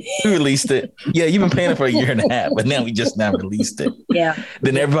 We released it. Yeah, you've been playing it for a year and a half, but now we just now released it. Yeah.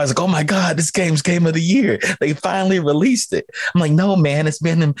 Then everybody's like, oh my God, this game's game of the year. They finally released it. I'm like, no, man, it's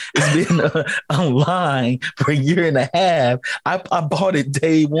been online for a year and a half. I bought it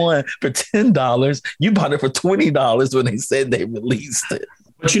day one for $10. You bought it for $20 when they said they released it.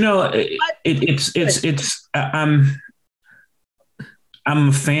 But I'm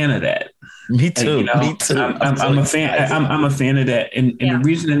a fan of that. Me too. Me too. I'm a fan. I'm a fan of that, and the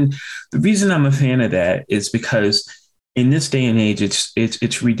reason I'm a fan of that is because in this day and age,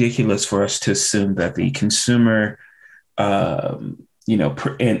 it's ridiculous for us to assume that the consumer, and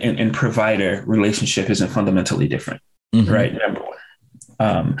provider relationship isn't fundamentally different, right? Number one.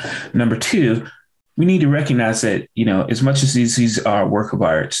 Number two, we need to recognize that as much as these are work of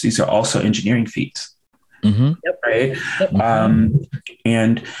arts, these are also engineering feats. Right.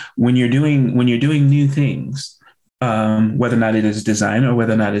 And when you're doing new things, whether or not it is design or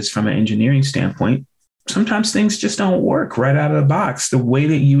whether or not it's from an engineering standpoint, sometimes things just don't work right out of the box the way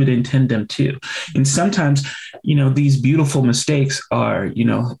that you would intend them to. And sometimes, these beautiful mistakes are,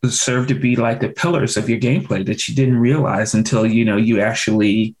 serve to be like the pillars of your gameplay that you didn't realize until, you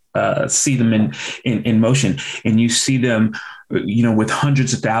actually see them in motion, and you see them with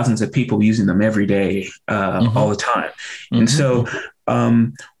hundreds of thousands of people using them every day, all the time. And so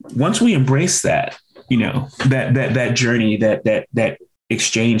once we embrace that, that journey, that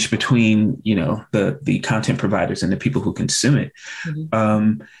exchange between, the content providers and the people who consume it,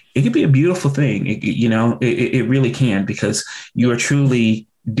 it could be a beautiful thing. It really can, because you are truly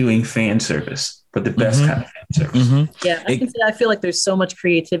doing fan service, but the best kind of fan service. Yeah, I can say I feel like there's so much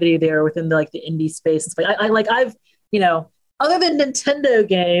creativity there within the indie space. It's like I've other than Nintendo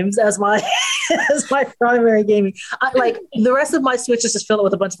games as my primary gaming, the rest of my Switch is just filled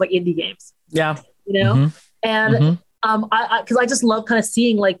with a bunch of indie games. Yeah, and because I just love kind of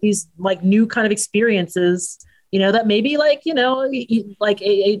seeing these new kind of experiences, that maybe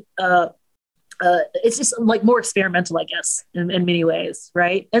it's just more experimental, I guess, in many ways,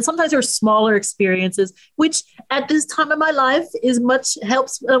 right? And sometimes there are smaller experiences, which at this time of my life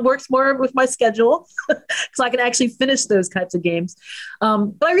works more with my schedule, because I can actually finish those types of games.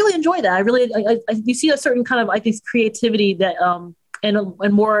 But I really enjoy that. You see a certain kind of creativity that and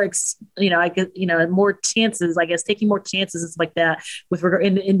more more chances, I guess, taking more chances and stuff like that with regard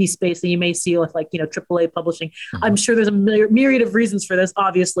in the indie space than you may see with AAA publishing. I'm sure there's a myriad of reasons for this,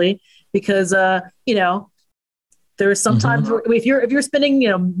 obviously, because there are sometimes if you're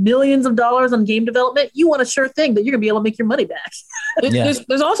spending millions of dollars on game development, you want a sure thing that you're gonna be able to make your money back.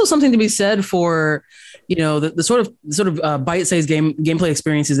 There's also something to be said for the sort of bite-sized gameplay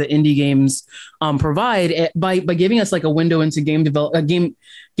experiences that indie games provide by giving us a window into game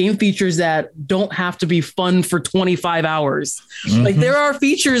features that don't have to be fun for 25 hours. There are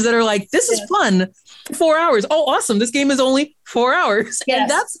features that are this is fun for 4 hours. Oh, awesome. This game is only 4 hours. Yes. And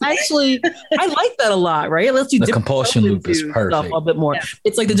that's actually, I like that a lot, right? It lets you the compulsion loop is perfect. A bit more. Yeah.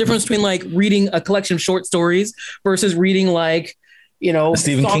 It's the difference between reading a collection of short stories versus reading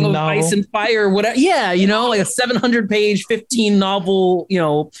Stephen Song King of novel. Ice and Fire, whatever. Yeah, a 700-page, 15 novel,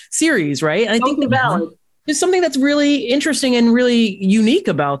 series, right? And I think there's something that's really interesting and really unique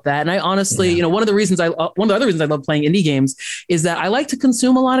about that. And I honestly, one of the other reasons I love playing indie games is that I like to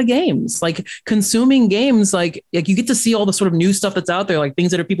consume a lot of games. Consuming games, you get to see all the sort of new stuff that's out there,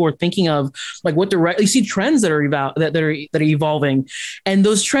 things that people are thinking of, you see trends that are that are evolving, and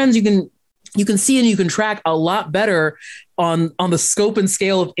those trends you can see and you can track a lot better on the scope and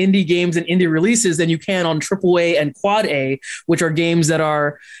scale of indie games and indie releases than you can on AAA and Quad A, which are games that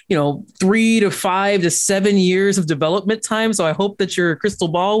are, 3 to 5 to 7 years of development time. So I hope that your crystal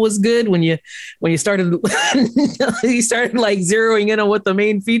ball was good when you started you started like zeroing in on what the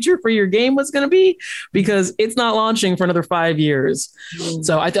main feature for your game was going to be, because it's not launching for another 5 years.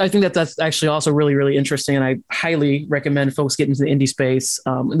 So I think that's actually also really, really interesting, and I highly recommend folks get into the indie space,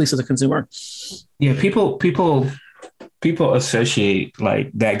 at least as a consumer. Yeah, people associate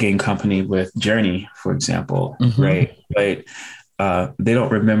like that game company with Journey, for example, right? But they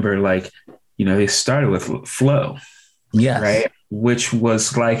don't remember, like, they started with Flow, right? Which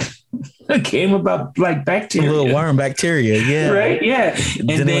was like a game about like bacteria, a little worm bacteria, right, and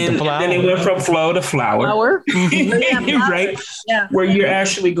then it went from Flow to Flower. Right, where you're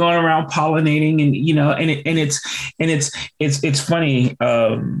actually going around pollinating, and it's funny,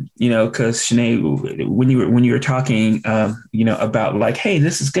 because Sinead, when you were talking, about like, hey,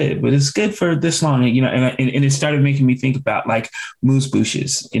 this is good, but it's good for this long, and it started making me think about like moose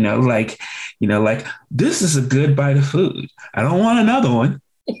bushes, like this is a good bite of food. I don't want another one.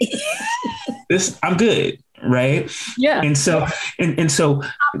 I'm good, right? Yeah. And so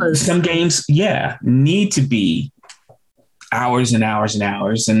some games, need to be hours and hours and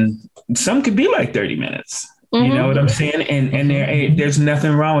hours, and some could be like 30 minutes. You know what I'm saying? And there's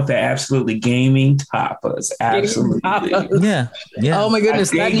nothing wrong with that. Absolutely. Gaming tapas. Absolutely. Yeah. Oh my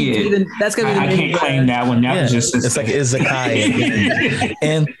goodness. That's gonna be the I can't claim that one. That was just it's like izakaya.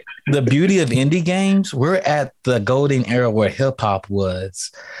 And the beauty of indie games, we're at the golden era where hip hop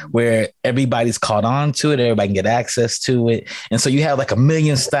was, where everybody's caught on to it, everybody can get access to it. And so you have like a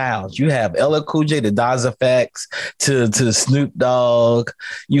million styles. You have LL Cool J, the Daz Effects, to Snoop Dogg.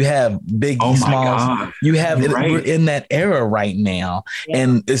 You have Biggie Smalls. You have it. Right. We're in that era right now. Yeah.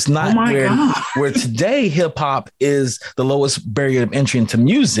 And it's not where today hip hop is the lowest barrier of entry into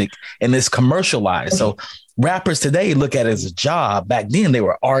music, and it's commercialized. So rappers today look at it as a job. Back then, they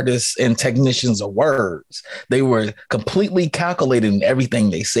were artists and technicians of words. They were completely calculated in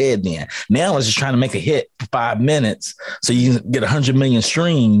everything they said then. Now it's just trying to make a hit for 5 minutes so you can get 100 million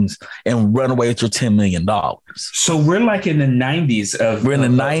streams and run away with your $10 million. So we're like in the 90s of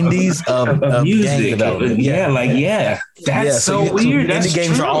music. That's so weird. That's indie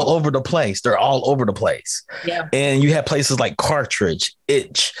games true. are all over the place. They're all over the place. Yeah. And you have places like Cartridge,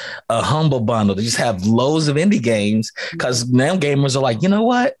 Itch, a Humble Bundle. They just have loads of indie games because now gamers are like, you know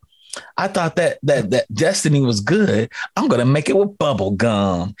what? I thought that Destiny was good. I'm gonna make it with bubble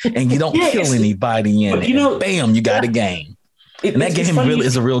gum, and you don't kill anybody in it. Bam, you got a game. And that game really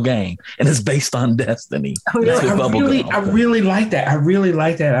is a real game, and it's based on Destiny. I really like that. I really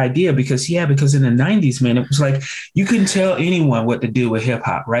like that idea because in the 90s, man, it was like you couldn't tell anyone what to do with hip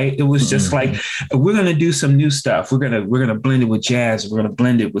hop, right? It was just like, we're gonna do some new stuff. We're gonna blend it with jazz. We're gonna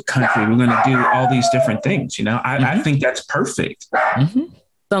blend it with country. We're gonna do all these different things. I think that's perfect.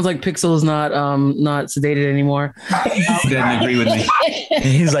 Sounds like Pixel is not sedated anymore. Doesn't agree with me. And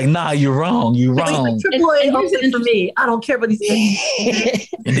he's like, nah, you're wrong. You're wrong. For me, I don't care about these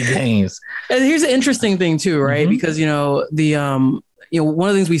indie games. And here's the interesting thing too, right? Because one of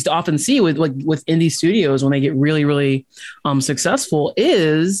the things we often see with indie studios when they get really, really successful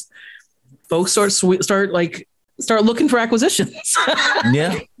is folks start looking for acquisitions.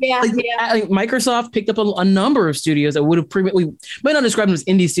 Microsoft picked up a number of studios that would have we might not describe them as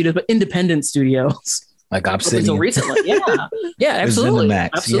indie studios, but independent studios. Like Obsidian. So recently. Yeah, absolutely.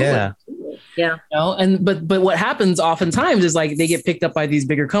 Absolutely. Yeah. But what happens oftentimes is like they get picked up by these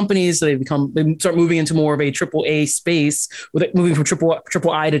bigger companies. So they start moving into more of a AAA space, moving from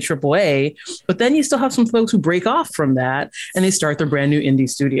triple I to AAA. But then you still have some folks who break off from that and they start their brand new indie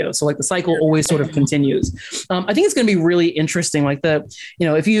studio. So like the cycle always sort of continues. I think it's going to be really interesting. Like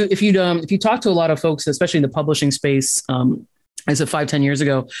if you talk to a lot of folks, especially in the publishing space, I said 5-10 years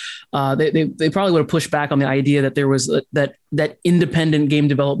ago, they probably would have pushed back on the idea that there was that independent game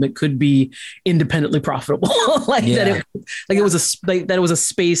development could be independently profitable, that it was a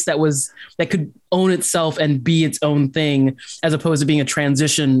space that could own itself and be its own thing, as opposed to being a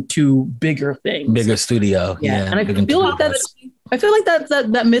transition to bigger things, bigger studio. And I feel like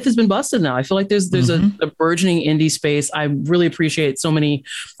that myth has been busted now. I feel like there's a burgeoning indie space. I really appreciate so many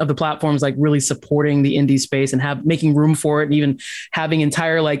of the platforms like really supporting the indie space and making room for it, and even having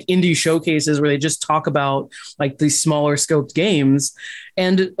entire like indie showcases where they just talk about like these smaller scoped games.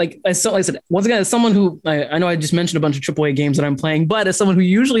 And like I said, once again, as someone who I know I just mentioned a bunch of AAA games that I'm playing, but as someone who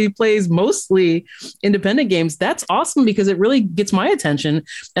usually plays mostly independent games, that's awesome because it really gets my attention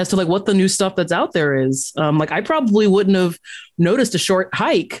as to like what the new stuff that's out there is. Like I probably wouldn't have noticed A Short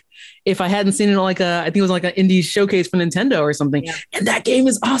Hike if I hadn't seen it on I think it was like an indie showcase for Nintendo or something. Yeah. And that game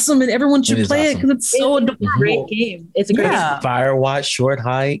is awesome, and everyone should play it because it's so adorable. A great game. It's a great game. Firewatch, Short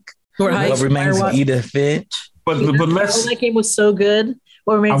Hike. What Remains of Edith Finch. But let's. That game was so good.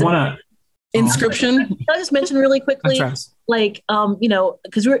 What Remains? Inscription. Can I just mention really quickly, because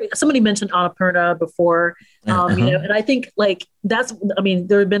somebody mentioned Annapurna before, and I think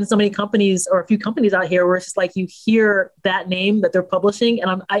there have been so many companies or a few companies out here where it's just like you hear that name that they're publishing,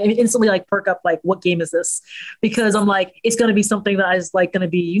 and I instantly perk up what game is this? Because I'm like, it's going to be something that is going to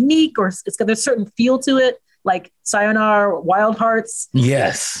be unique, or there's a certain feel to it. Like Sayonara, Wild Hearts.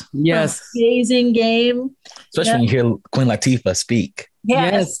 Yes. Amazing game. Especially when you hear Queen Latifah speak.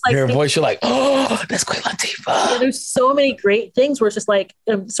 Yeah, yes. Her voice, you're like, oh, that's Queen Latifah. Yeah, there's so many great things where it's just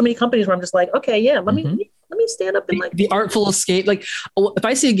so many companies where I'm just like, okay, yeah, let me stand up and the Artful Escape. If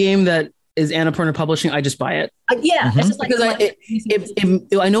I see a game that is Annapurna Publishing, I just buy it. It's just because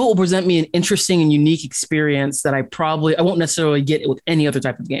I know it will present me an interesting and unique experience that I won't necessarily get with any other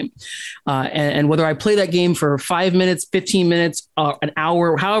type of game. And whether I play that game for 5 minutes, 15 minutes, an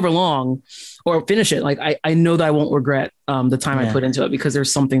hour, however long, or finish it, I know that I won't regret the time I put into it because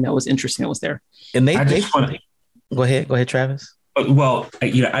there's something that was interesting that was there. And go ahead, Travis. Well,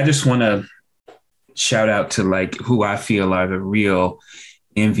 I just want to shout out to who I feel are the real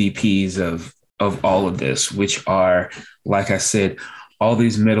MVPs of all of this, which are, like I said, all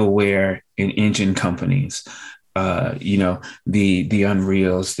these middleware and engine companies, the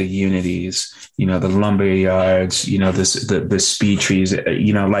Unreals, the Unities, the Lumberyards, the Speed Trees,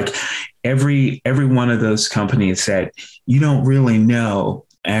 every one of those companies that you don't really know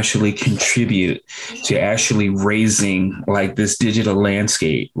actually contribute to actually raising this digital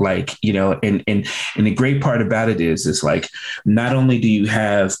landscape, and the great part about it is not only do you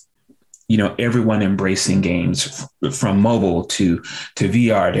have everyone embracing games from mobile to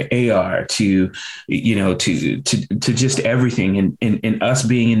VR to AR to just everything, and us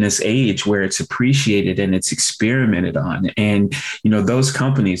being in this age where it's appreciated and it's experimented on, and those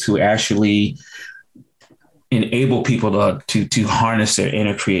companies who actually enable people to harness their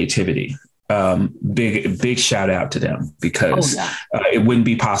inner creativity. Big shout out to them because it wouldn't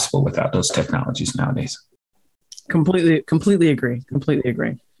be possible without those technologies nowadays. Completely agree.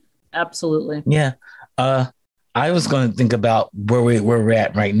 Absolutely. Yeah. I was going to think about where we're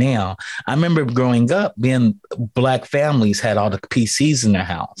at right now. I remember growing up, Black families had all the PCs in their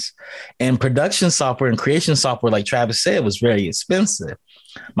house, and production software and creation software, like Travis said, was very expensive.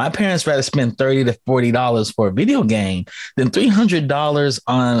 My parents rather spend $30 to $40 for a video game than $300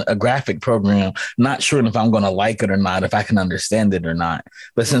 on a graphic program. Not sure if I'm going to like it or not, if I can understand it or not.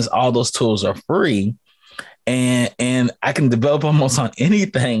 But since all those tools are free, and I can develop almost on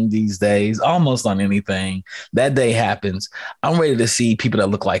anything these days, almost on anything, that day happens, I'm ready to see people that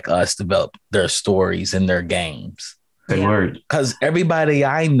look like us develop their stories and their games. Because everybody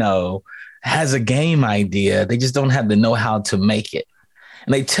I know has a game idea. They just don't have the know-how to make it.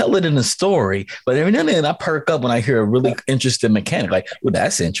 And they tell it in a story, but every now and then I perk up when I hear a really interesting mechanic. Well,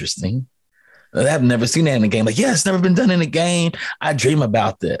 that's interesting. I've never seen that in a game. It's never been done in a game. I dream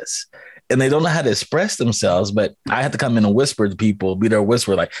about this. And they don't know how to express themselves, but I have to come in and whisper to people, be their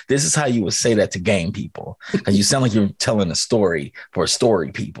whisperer, this is how you would say that to game people. Because you sound like you're telling a story for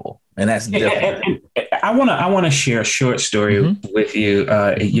story people. And that's different. I want to share a short story with you,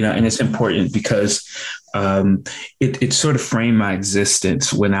 and it's important because it sort of framed my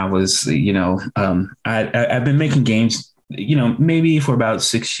existence when I was, I've been making games, maybe for about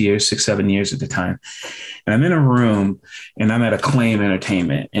 7 years at the time. And I'm in a room and I'm at Acclaim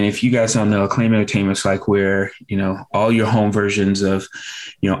Entertainment. And if you guys don't know, Acclaim Entertainment is where, all your home versions of,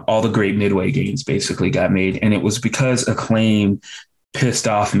 all the great Midway games basically got made. And it was because Acclaim pissed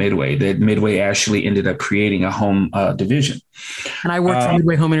off Midway that Midway actually ended up creating a home division. And I work for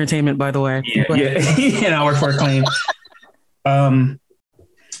Midway Home Entertainment, by the way. Yeah. And I work for Acclaim.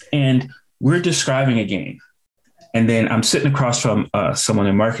 And we're describing a game. And then I'm sitting across from someone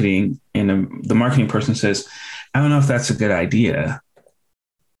in marketing, and the marketing person says, I don't know if that's a good idea.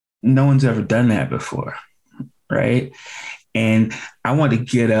 No one's ever done that before, right? And I want to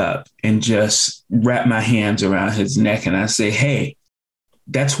get up and just wrap my hands around his neck, and I say, hey,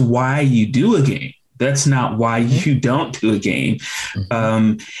 that's why you do a game. That's not why you don't do a game.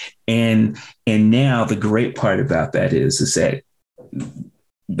 And now the great part about that is that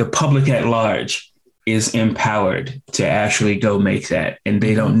the public at large is empowered to actually go make that. And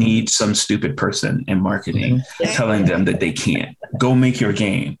they don't need some stupid person in marketing telling them that they can't. Go make your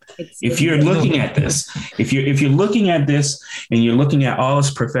game. If you're looking at this, if you're looking at this and you're looking at all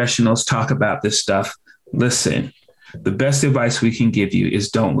us professionals talk about this stuff, listen, The best advice we can give you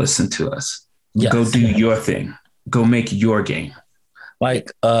is don't listen to us. Yes. Go do your thing. Go make your game.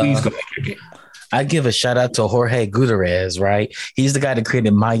 Like, Please go make your game. I give a shout out to Jorge Gutierrez, right? He's the guy that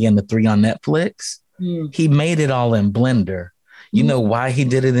created Maya and the Three on Netflix. He made it all in Blender. You know why he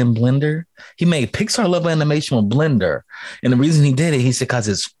did it in Blender? He made Pixar level animation with Blender. And the reason he did it, he said, because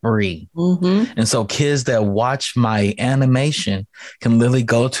it's free. And so kids that watch my animation can literally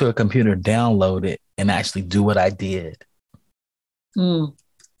go to a computer, download it, and actually do what I did.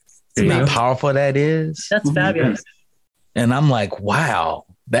 See how powerful that is? That's fabulous. And I'm like, wow,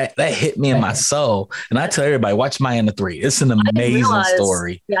 that hit me in my soul. And I tell everybody, watch Maya and the Three. It's an amazing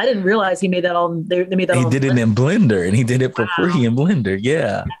story. Yeah, I didn't realize he made that all. They made that. He did it in Blender, and he did it for free in Blender.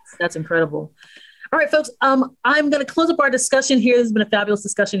 Yeah, that's incredible. All right, folks. I'm going to close up our discussion here. This has been a fabulous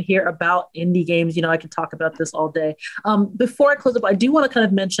discussion here about indie games. You know, I could talk about this all day. Before I close up, I do want to kind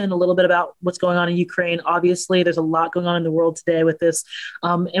of mention a little bit about what's going on in Ukraine. Obviously, there's a lot going on in the world today with this,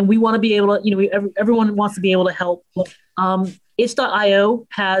 and we want to be able to. You know, everyone wants to be able to help. Itch.io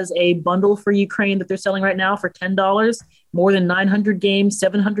has a bundle for Ukraine that they're selling right now for $10. More than 900 games,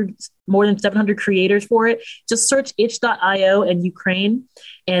 more than 700 creators for it. Just search itch.io and Ukraine,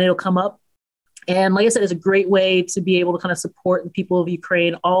 and it'll come up. And like I said, it's a great way to be able to kind of support the people of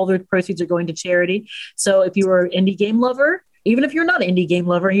Ukraine. All the proceeds are going to charity. So if you are an indie game lover, even if you're not an indie game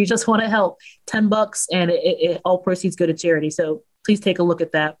lover and you just want to help, $10 and all proceeds go to charity. So please take a look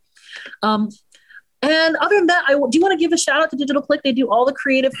at that. And other than that, I do want to give a shout out to Digital Click. They do all the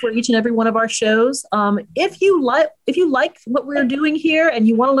creative for each and every one of our shows. If you like what we're doing here and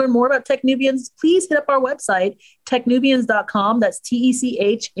you want to learn more about techn00bians, please hit up our website, techn00bians.com. That's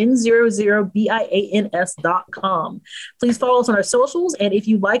techn00bians.com. Please follow us on our socials. And if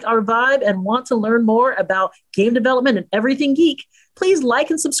you like our vibe and want to learn more about game development and everything geek, please like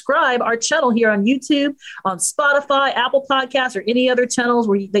and subscribe our channel here on YouTube, on Spotify, Apple Podcasts, or any other channels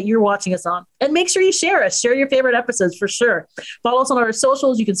that you're watching us on. And make sure you share us. Share your favorite episodes for sure. Follow us on our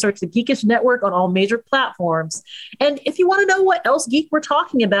socials. You can search the Geekish Network on all major platforms. And if you want to know what else geek we're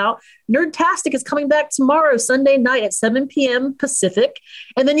talking about, Nerdtastic is coming back tomorrow, Sunday night at 7 p.m. Pacific.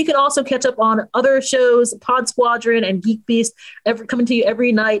 And then you can also catch up on other shows, Pod Squadron and Geek Beast, coming to you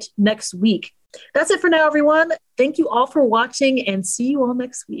every night next week. That's it for now, everyone. Thank you all for watching and see you all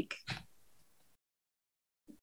next week.